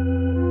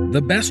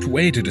 The best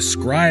way to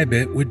describe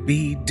it would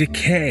be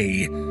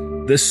decay,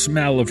 the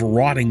smell of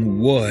rotting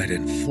wood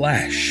and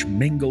flesh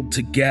mingled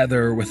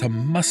together with a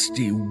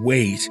musty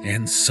weight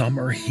and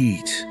summer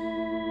heat.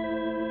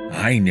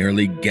 I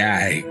nearly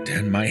gagged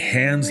and my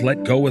hands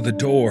let go of the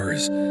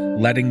doors,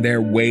 letting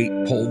their weight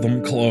pull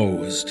them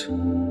closed.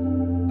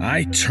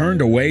 I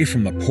turned away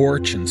from the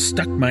porch and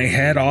stuck my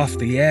head off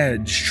the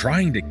edge,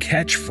 trying to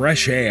catch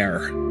fresh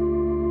air.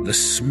 The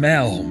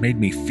smell made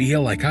me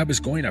feel like I was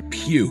going to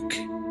puke.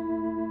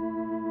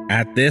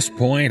 At this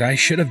point, I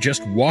should have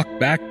just walked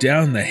back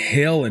down the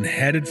hill and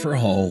headed for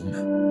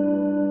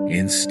home.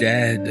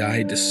 Instead,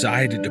 I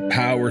decided to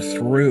power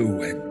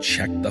through and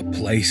check the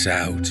place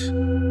out.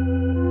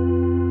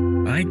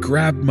 I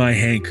grabbed my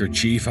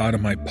handkerchief out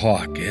of my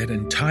pocket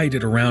and tied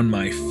it around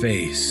my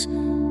face.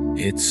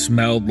 It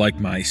smelled like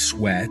my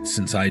sweat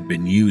since I'd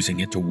been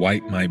using it to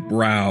wipe my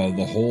brow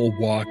the whole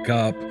walk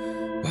up,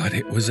 but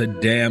it was a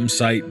damn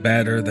sight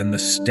better than the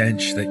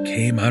stench that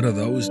came out of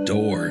those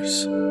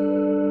doors.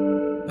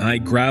 I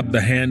grabbed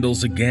the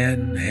handles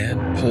again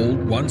and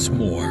pulled once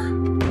more.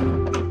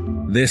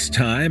 This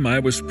time I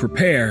was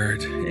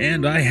prepared,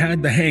 and I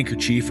had the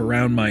handkerchief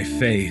around my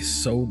face,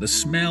 so the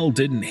smell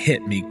didn't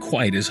hit me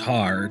quite as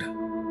hard.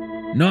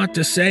 Not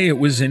to say it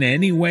was in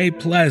any way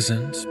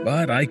pleasant,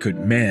 but I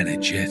could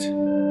manage it.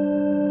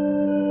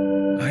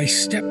 I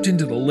stepped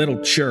into the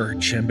little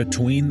church and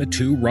between the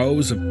 2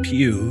 rows of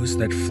pews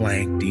that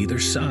flanked either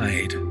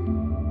side.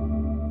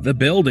 The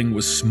building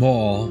was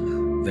small.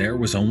 There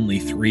was only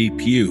 3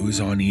 pews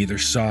on either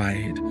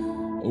side.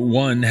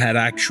 One had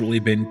actually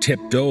been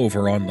tipped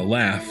over on the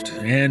left,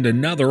 and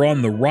another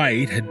on the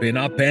right had been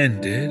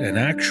upended and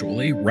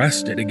actually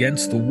rested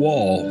against the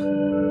wall.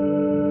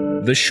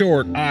 The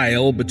short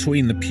aisle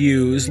between the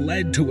pews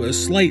led to a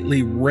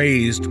slightly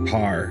raised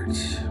part.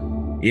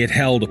 It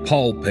held a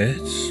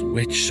pulpit,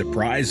 which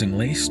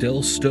surprisingly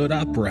still stood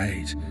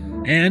upright,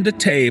 and a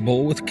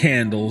table with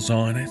candles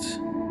on it.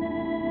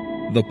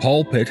 The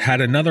pulpit had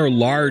another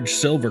large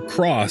silver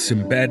cross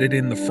embedded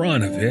in the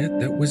front of it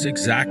that was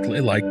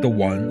exactly like the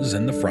ones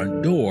in the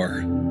front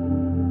door.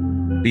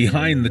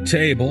 Behind the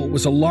table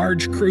was a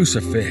large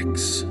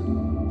crucifix.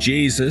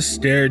 Jesus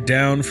stared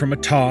down from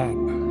atop,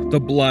 the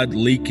blood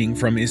leaking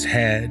from his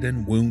head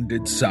and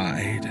wounded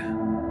side.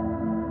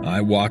 I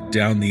walked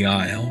down the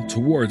aisle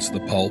towards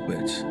the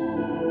pulpit.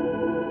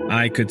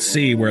 I could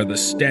see where the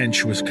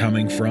stench was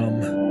coming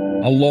from.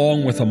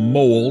 Along with a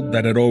mold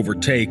that had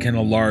overtaken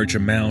a large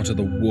amount of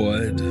the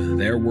wood,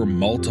 there were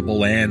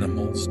multiple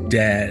animals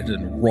dead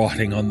and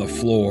rotting on the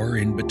floor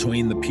in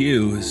between the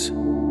pews.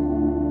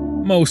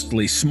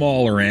 Mostly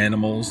smaller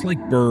animals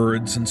like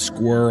birds and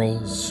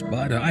squirrels,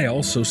 but I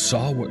also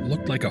saw what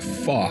looked like a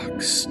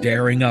fox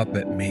staring up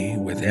at me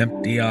with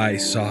empty eye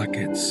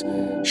sockets,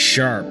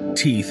 sharp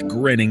teeth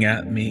grinning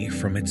at me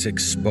from its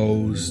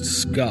exposed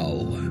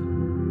skull.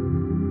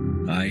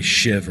 I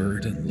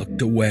shivered and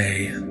looked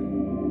away.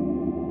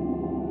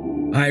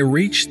 I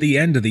reached the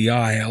end of the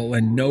aisle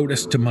and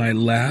noticed to my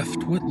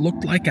left what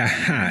looked like a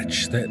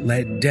hatch that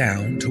led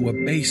down to a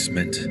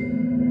basement.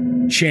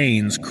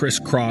 Chains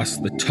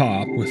crisscrossed the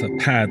top with a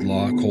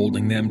padlock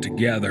holding them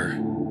together.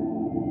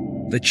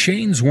 The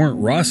chains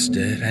weren't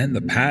rusted and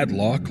the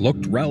padlock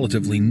looked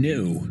relatively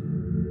new.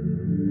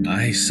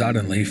 I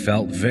suddenly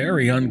felt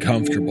very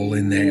uncomfortable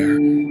in there,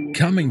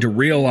 coming to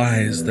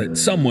realize that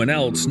someone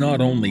else not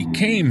only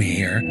came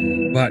here,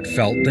 but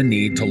felt the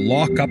need to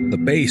lock up the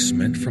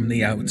basement from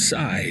the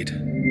outside.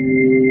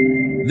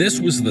 This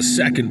was the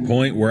second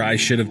point where I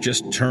should have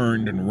just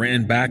turned and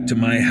ran back to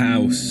my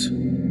house.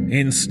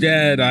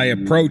 Instead, I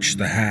approached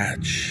the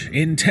hatch,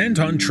 intent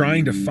on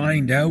trying to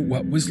find out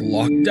what was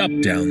locked up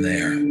down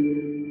there.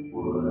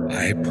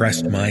 I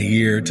pressed my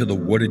ear to the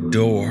wooded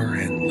door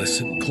and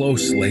listened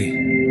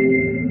closely.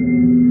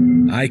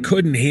 I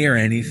couldn't hear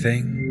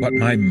anything, but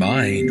my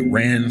mind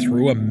ran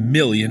through a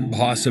million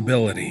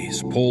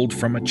possibilities pulled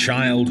from a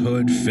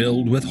childhood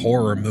filled with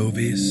horror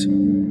movies.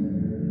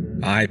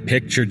 I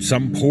pictured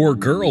some poor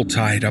girl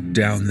tied up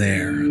down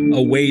there,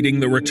 awaiting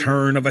the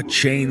return of a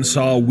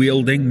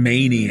chainsaw-wielding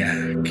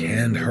maniac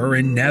and her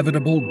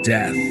inevitable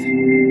death.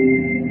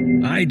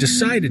 I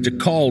decided to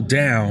call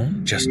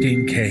down, just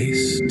in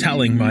case,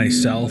 telling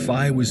myself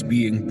I was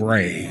being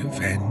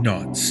brave and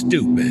not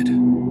stupid.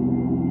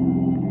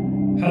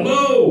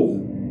 Hello?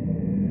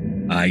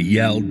 I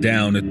yelled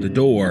down at the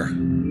door.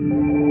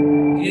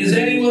 Is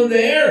anyone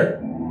there?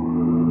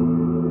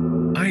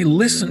 I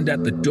listened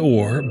at the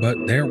door, but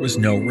there was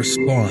no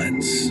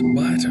response.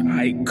 But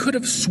I could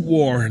have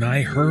sworn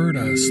I heard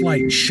a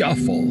slight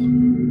shuffle.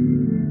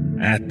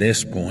 At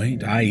this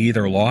point, I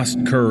either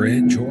lost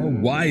courage or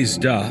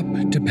wised up,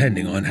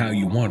 depending on how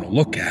you want to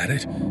look at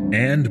it,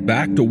 and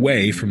backed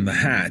away from the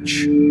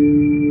hatch.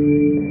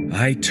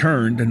 I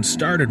turned and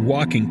started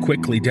walking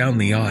quickly down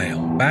the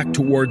aisle, back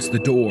towards the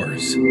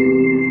doors.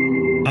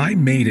 I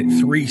made it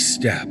 3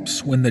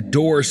 steps when the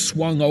door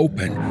swung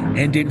open,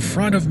 and in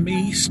front of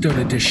me stood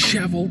a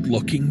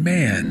disheveled-looking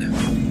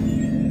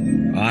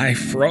man. I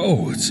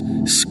froze,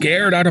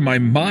 scared out of my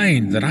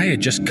mind that I had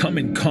just come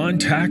in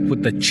contact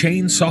with the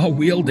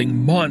chainsaw-wielding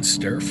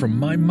monster from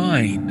my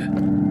mind.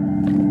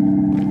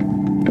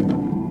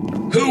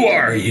 Who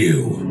are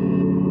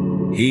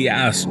you? He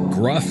asked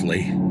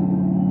gruffly.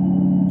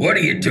 What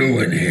are you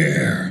doing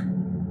here?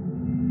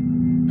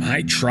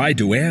 I tried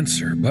to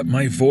answer, but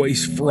my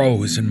voice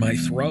froze in my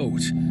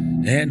throat,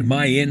 and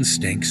my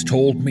instincts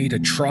told me to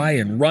try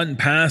and run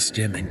past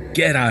him and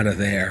get out of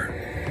there.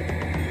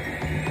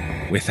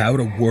 Without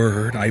a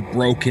word, I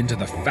broke into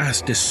the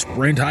fastest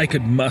sprint I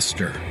could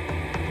muster.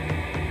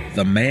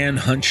 The man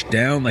hunched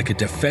down like a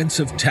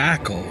defensive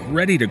tackle,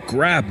 ready to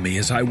grab me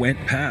as I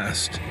went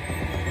past.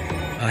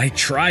 I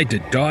tried to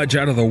dodge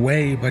out of the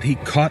way, but he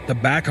caught the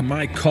back of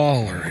my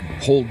collar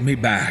and pulled me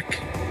back.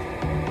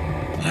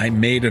 I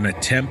made an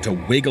attempt to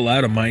wiggle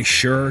out of my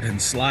shirt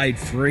and slide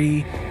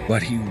free,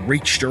 but he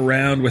reached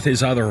around with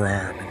his other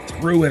arm and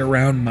threw it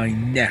around my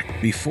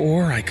neck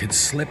before I could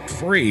slip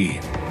free.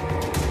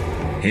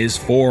 His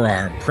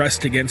forearm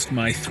pressed against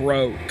my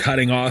throat,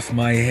 cutting off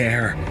my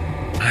air.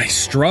 I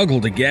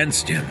struggled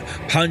against him,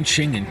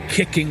 punching and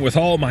kicking with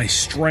all my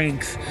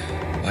strength,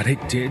 but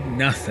it did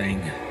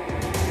nothing.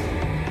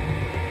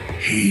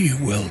 He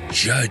will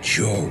judge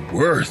your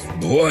worth,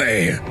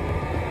 boy,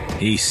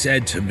 he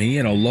said to me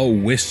in a low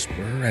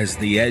whisper as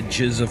the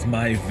edges of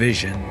my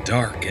vision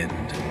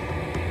darkened.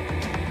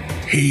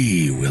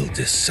 He will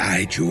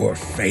decide your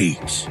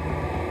fate.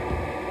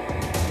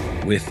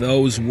 With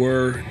those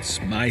words,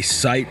 my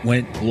sight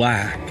went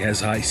black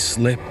as I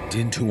slipped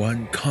into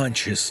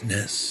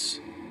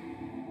unconsciousness.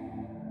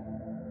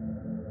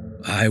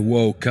 I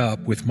woke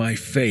up with my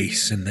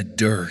face in the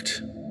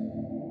dirt.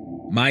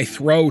 My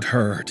throat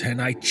hurt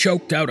and I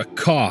choked out a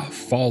cough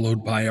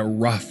followed by a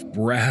rough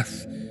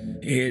breath.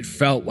 It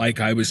felt like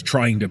I was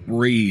trying to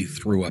breathe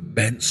through a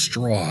bent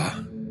straw.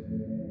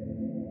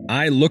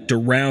 I looked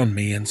around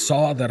me and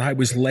saw that I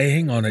was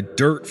laying on a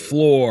dirt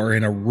floor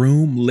in a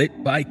room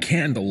lit by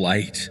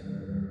candlelight.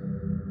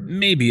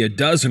 Maybe a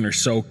dozen or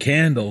so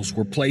candles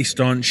were placed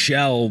on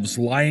shelves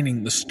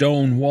lining the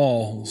stone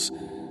walls.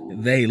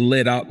 They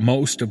lit up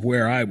most of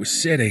where I was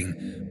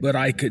sitting, but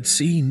I could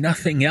see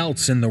nothing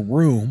else in the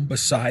room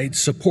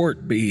besides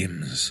support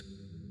beams.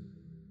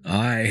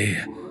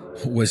 I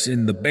was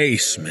in the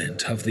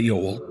basement of the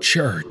old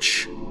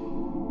church.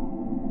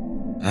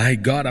 I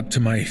got up to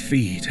my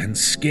feet and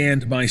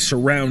scanned my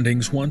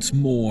surroundings once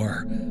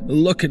more,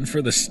 looking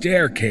for the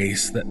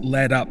staircase that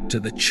led up to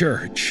the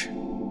church.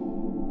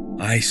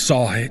 I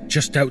saw it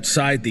just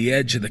outside the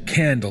edge of the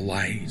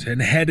candlelight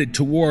and headed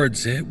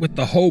towards it with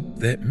the hope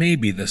that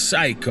maybe the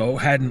psycho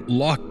hadn't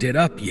locked it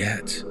up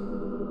yet.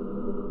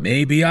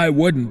 Maybe I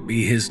wouldn't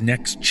be his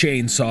next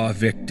chainsaw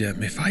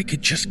victim if I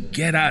could just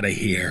get out of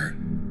here.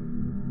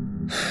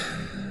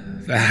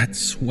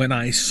 That's when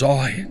I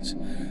saw it,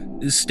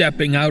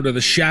 stepping out of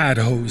the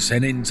shadows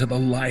and into the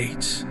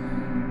light.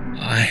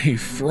 I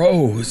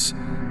froze,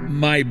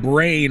 my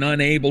brain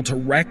unable to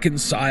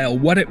reconcile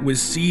what it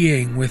was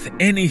seeing with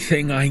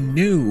anything I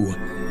knew.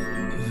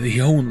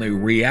 The only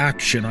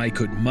reaction I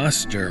could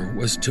muster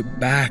was to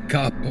back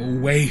up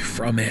away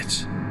from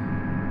it.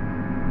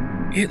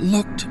 It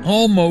looked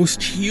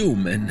almost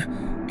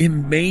human,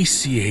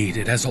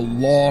 emaciated as a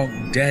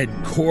long-dead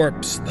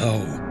corpse,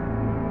 though.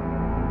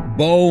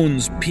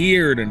 Bones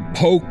peered and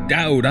poked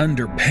out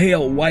under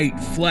pale white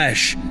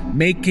flesh,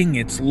 making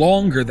its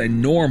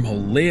longer-than-normal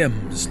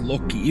limbs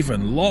look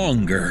even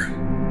longer.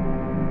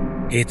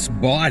 Its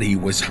body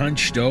was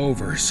hunched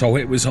over, so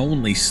it was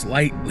only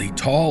slightly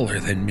taller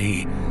than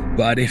me,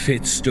 but if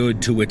it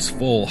stood to its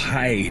full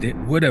height, it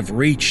would have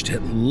reached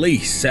at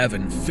least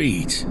 7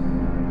 feet.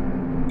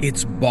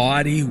 Its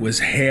body was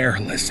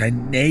hairless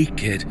and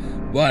naked,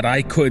 but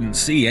I couldn't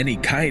see any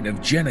kind of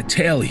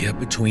genitalia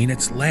between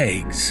its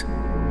legs.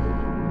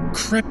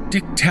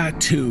 Cryptic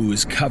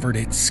tattoos covered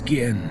its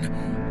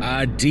skin,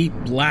 a deep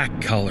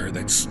black color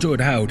that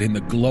stood out in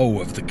the glow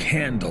of the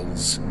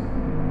candles.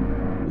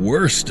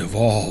 Worst of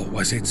all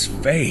was its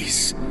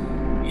face.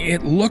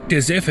 It looked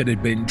as if it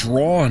had been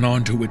drawn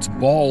onto its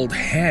bald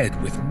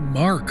head with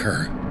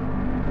marker.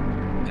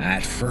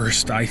 At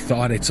first I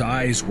thought its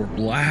eyes were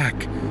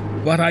black,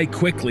 but I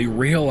quickly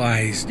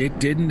realized it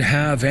didn't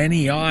have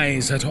any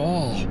eyes at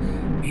all.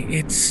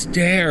 It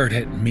stared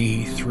at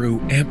me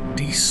through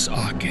empty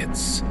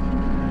sockets.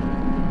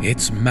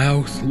 Its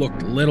mouth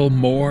looked little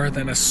more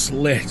than a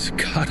slit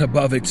cut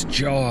above its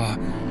jaw,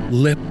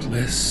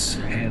 lipless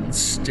and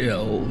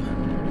still.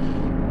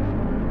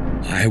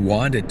 I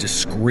wanted to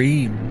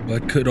scream,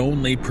 but could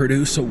only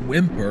produce a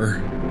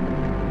whimper.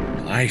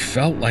 I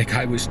felt like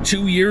I was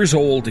 2 years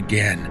old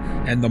again,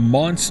 and the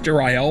monster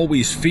I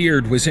always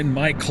feared was in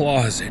my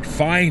closet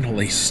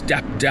finally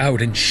stepped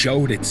out and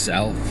showed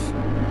itself.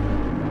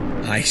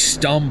 I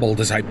stumbled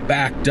as I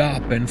backed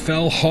up and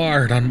fell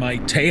hard on my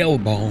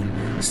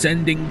tailbone,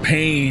 sending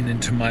pain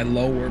into my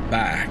lower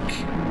back.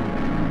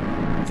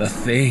 The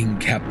thing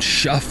kept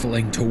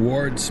shuffling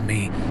towards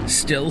me,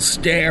 still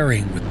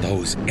staring with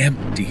those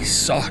empty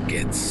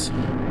sockets.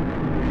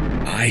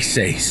 I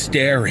say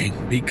staring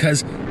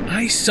because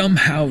I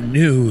somehow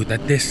knew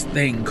that this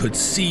thing could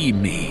see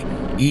me,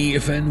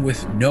 even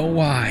with no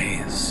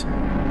eyes.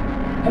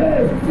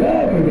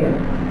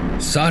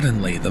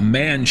 Suddenly, the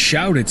man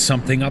shouted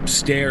something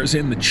upstairs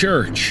in the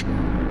church.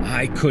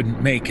 I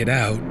couldn't make it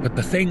out, but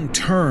the thing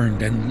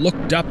turned and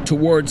looked up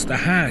towards the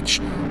hatch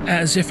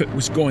as if it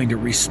was going to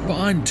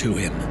respond to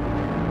him.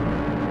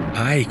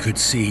 I could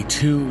see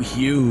 2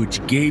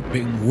 huge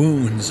gaping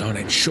wounds on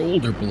its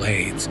shoulder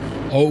blades,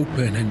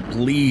 open and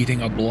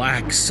bleeding a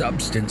black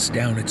substance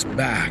down its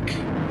back.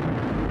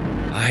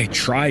 I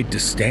tried to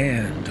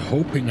stand,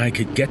 hoping I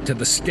could get to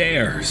the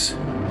stairs.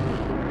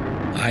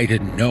 I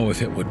didn't know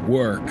if it would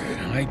work.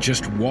 I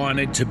just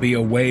wanted to be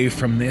away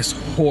from this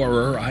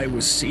horror I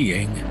was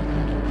seeing.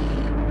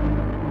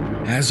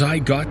 As I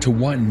got to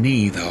one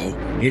knee, though,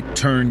 it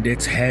turned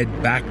its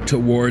head back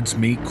towards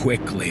me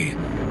quickly.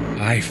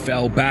 I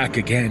fell back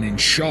again in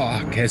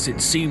shock as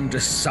it seemed to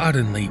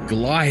suddenly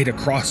glide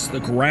across the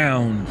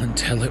ground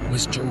until it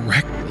was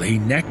directly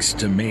next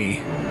to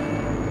me.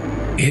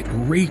 It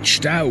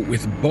reached out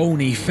with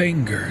bony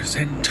fingers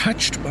and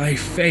touched my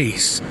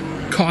face,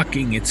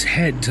 cocking its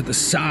head to the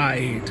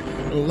side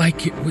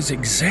like it was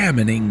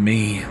examining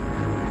me.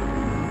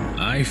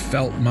 I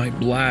felt my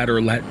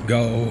bladder let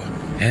go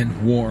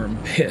and warm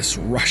piss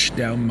rushed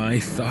down my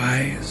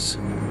thighs.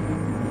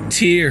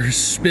 Tears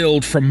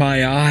spilled from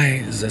my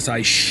eyes as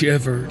I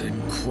shivered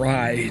and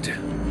cried.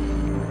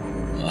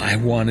 I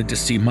wanted to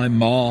see my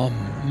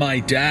mom, my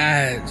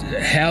dad,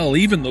 hell,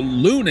 even the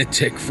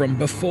lunatic from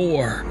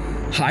before.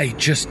 I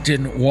just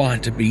didn't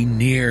want to be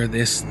near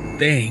this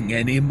thing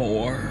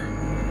anymore.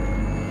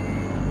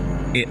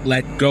 It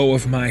let go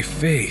of my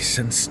face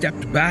and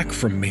stepped back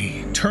from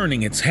me,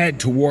 turning its head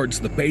towards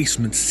the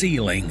basement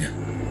ceiling.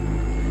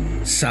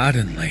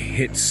 Suddenly,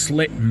 its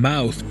slit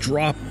mouth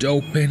dropped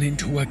open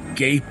into a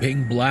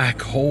gaping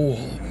black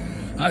hole,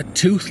 a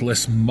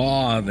toothless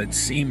maw that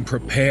seemed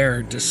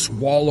prepared to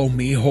swallow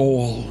me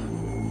whole.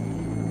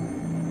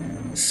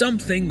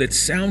 Something that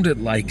sounded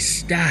like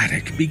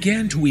static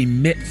began to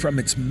emit from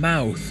its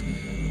mouth,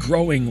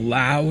 growing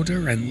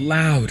louder and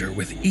louder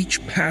with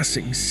each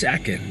passing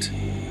second.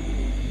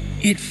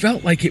 It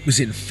felt like it was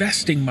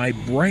infesting my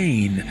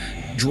brain,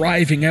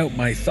 driving out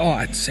my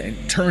thoughts and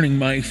turning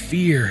my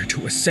fear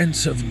to a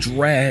sense of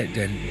dread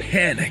and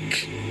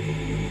panic.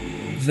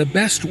 The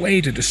best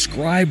way to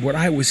describe what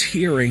I was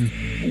hearing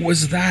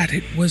was that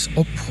it was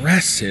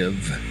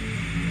oppressive.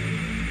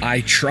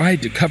 I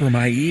tried to cover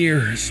my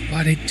ears,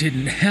 but it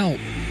didn't help.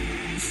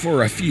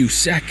 For a few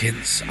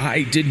seconds,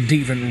 I didn't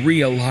even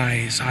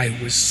realize I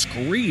was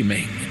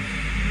screaming.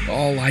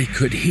 All I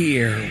could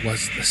hear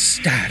was the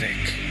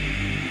static.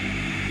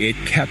 It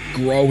kept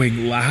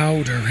growing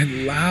louder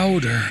and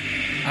louder.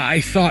 I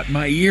thought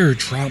my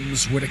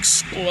eardrums would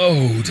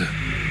explode.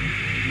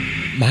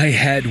 My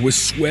head was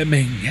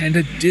swimming and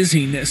a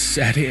dizziness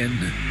set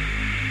in.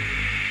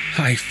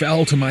 I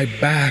fell to my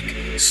back,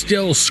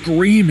 still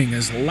screaming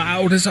as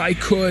loud as I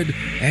could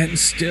and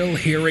still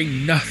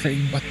hearing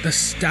nothing but the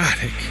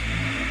static.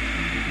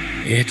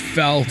 It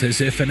felt as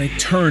if an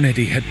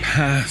eternity had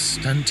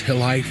passed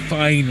until I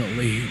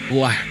finally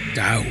blacked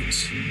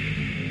out.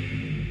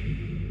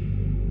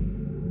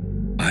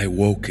 I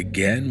woke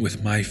again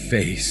with my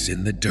face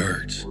in the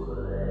dirt.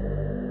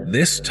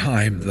 This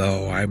time,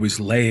 though, I was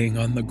laying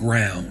on the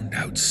ground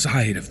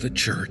outside of the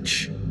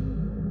church.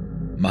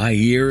 My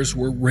ears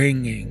were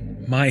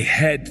ringing, my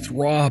head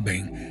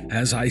throbbing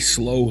as I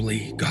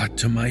slowly got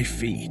to my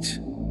feet.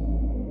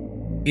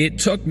 It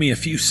took me a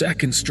few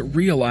seconds to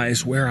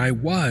realize where I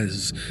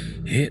was.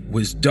 It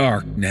was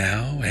dark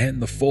now, and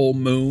the full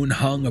moon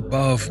hung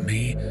above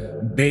me,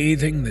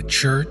 bathing the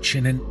church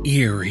in an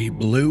eerie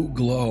blue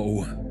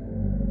glow.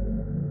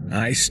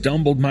 I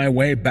stumbled my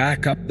way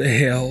back up the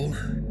hill,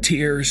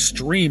 tears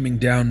streaming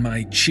down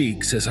my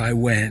cheeks as I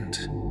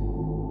went.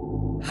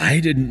 I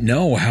didn't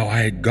know how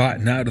I had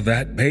gotten out of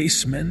that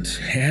basement,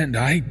 and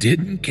I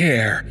didn't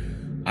care.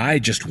 I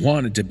just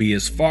wanted to be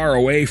as far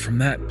away from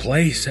that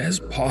place as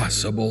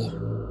possible.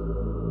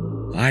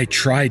 I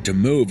tried to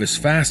move as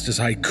fast as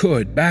I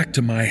could back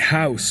to my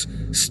house,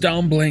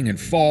 stumbling and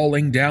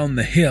falling down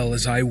the hill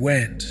as I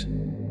went.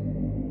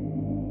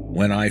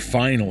 When I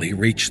finally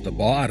reached the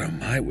bottom,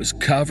 I was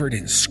covered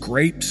in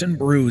scrapes and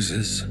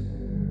bruises.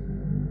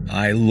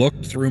 I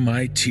looked through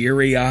my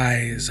teary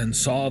eyes and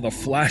saw the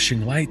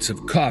flashing lights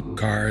of cop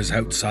cars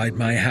outside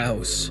my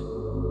house.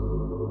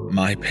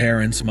 My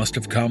parents must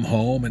have come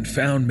home and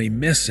found me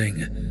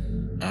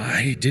missing.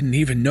 I didn't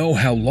even know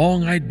how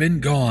long I'd been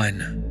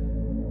gone.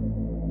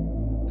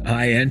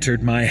 I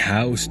entered my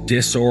house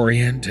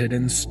disoriented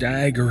and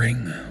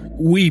staggering,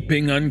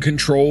 weeping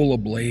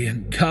uncontrollably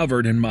and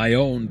covered in my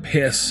own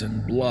piss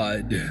and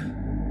blood.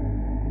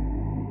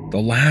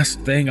 The last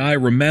thing I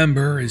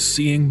remember is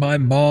seeing my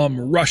mom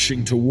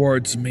rushing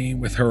towards me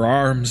with her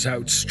arms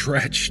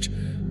outstretched,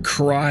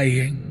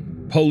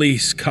 crying,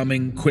 police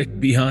coming quick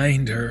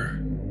behind her.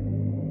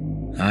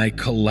 I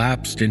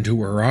collapsed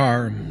into her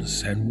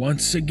arms and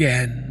once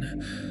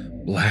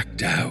again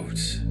blacked out.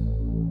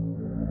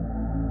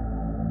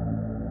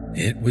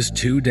 It was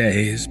 2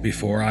 days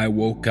before I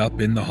woke up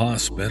in the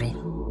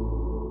hospital.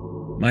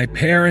 My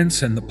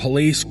parents and the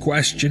police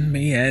questioned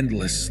me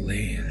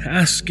endlessly,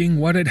 asking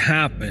what had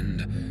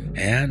happened,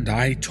 and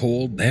I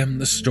told them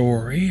the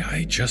story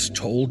I just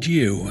told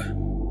you.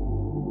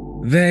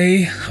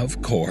 They,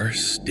 of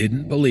course,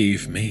 didn't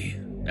believe me.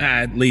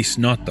 At least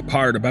not the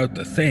part about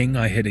the thing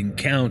I had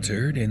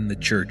encountered in the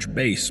church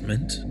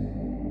basement.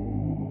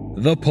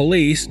 The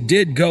police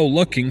did go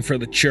looking for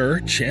the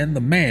church and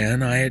the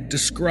man I had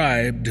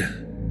described.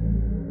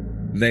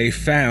 They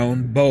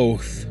found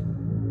both.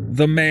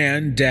 The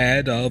man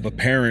dead of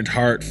apparent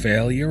heart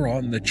failure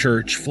on the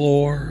church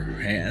floor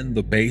and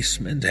the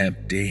basement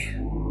empty.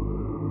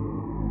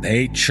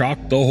 They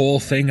chalked the whole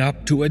thing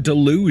up to a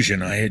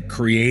delusion I had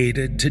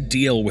created to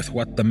deal with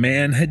what the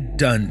man had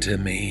done to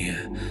me.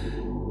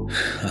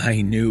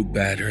 I knew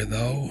better,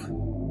 though.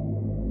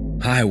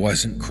 I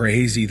wasn't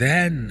crazy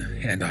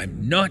then, and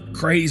I'm not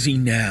crazy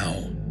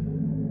now.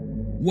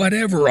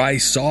 Whatever I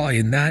saw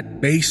in that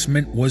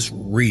basement was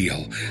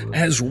real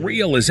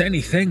as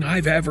anything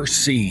I've ever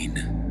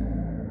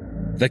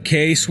seen. The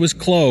case was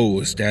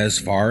closed as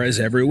far as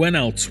everyone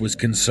else was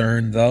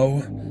concerned,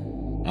 though.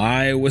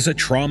 I was a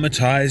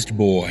traumatized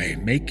boy,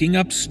 making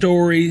up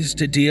stories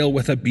to deal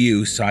with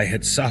abuse I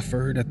had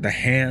suffered at the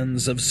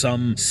hands of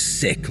some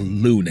sick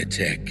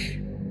lunatic.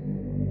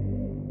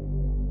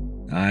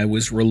 I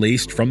was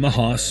released from the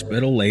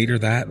hospital later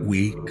that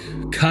week,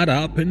 cut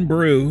up and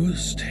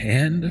bruised,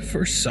 and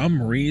for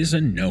some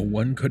reason no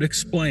one could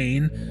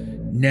explain,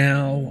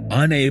 now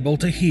unable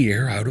to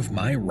hear out of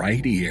my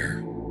right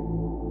ear.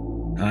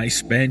 I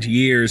spent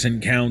years in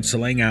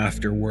counseling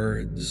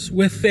afterwards,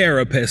 with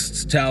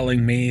therapists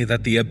telling me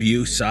that the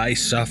abuse I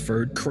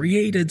suffered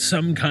created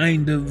some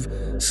kind of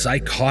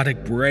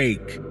psychotic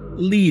break,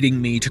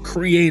 leading me to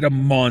create a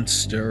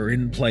monster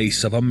in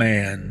place of a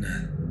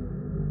man.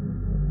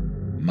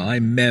 My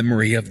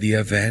memory of the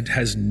event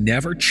has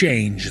never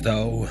changed,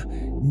 though,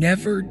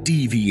 never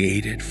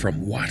deviated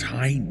from what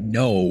I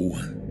know.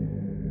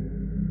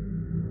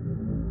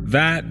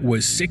 That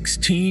was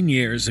 16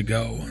 years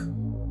ago.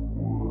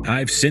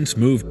 I've since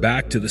moved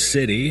back to the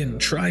city and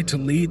tried to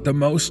lead the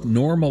most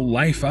normal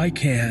life I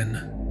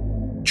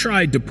can.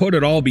 Tried to put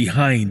it all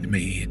behind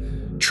me.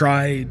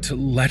 Tried to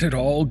let it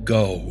all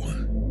go.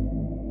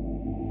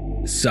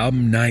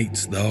 Some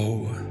nights,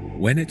 though,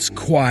 when it's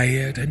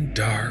quiet and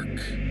dark,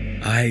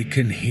 I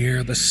can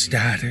hear the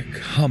static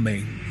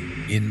humming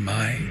in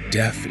my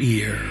deaf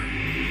ear.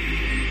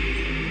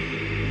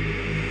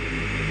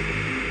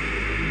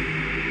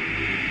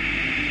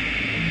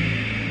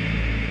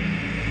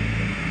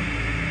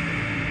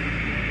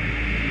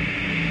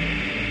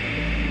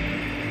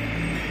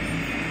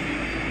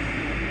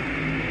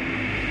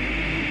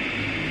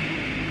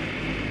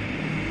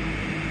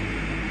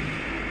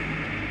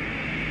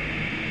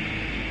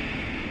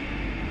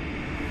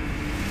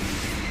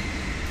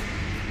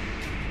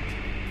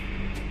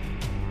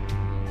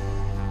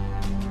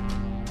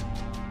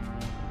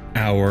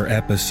 Our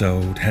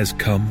episode has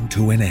come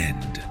to an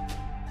end.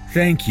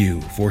 Thank you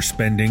for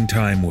spending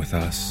time with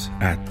us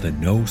at the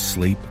No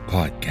Sleep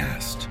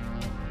Podcast.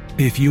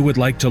 If you would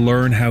like to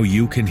learn how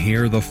you can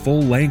hear the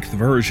full-length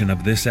version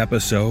of this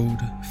episode,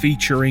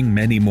 featuring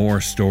many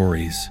more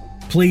stories,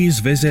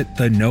 please visit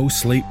the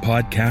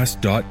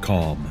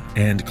NoSleepPodcast.com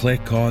and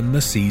click on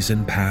the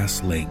Season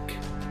Pass link.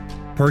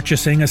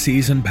 Purchasing a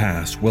Season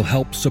Pass will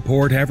help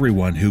support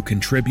everyone who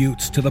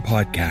contributes to the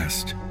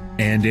podcast,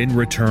 and in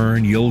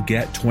return you'll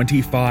get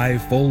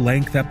 25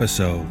 full-length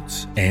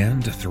episodes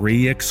and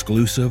 3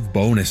 exclusive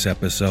bonus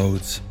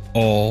episodes,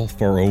 all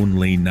for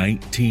only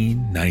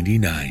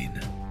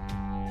 $19.99.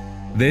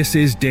 This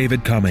is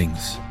David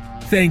Cummings.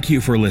 Thank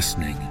you for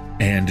listening,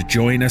 and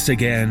join us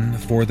again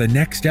for the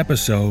next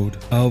episode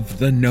of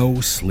the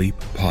No Sleep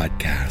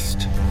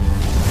Podcast.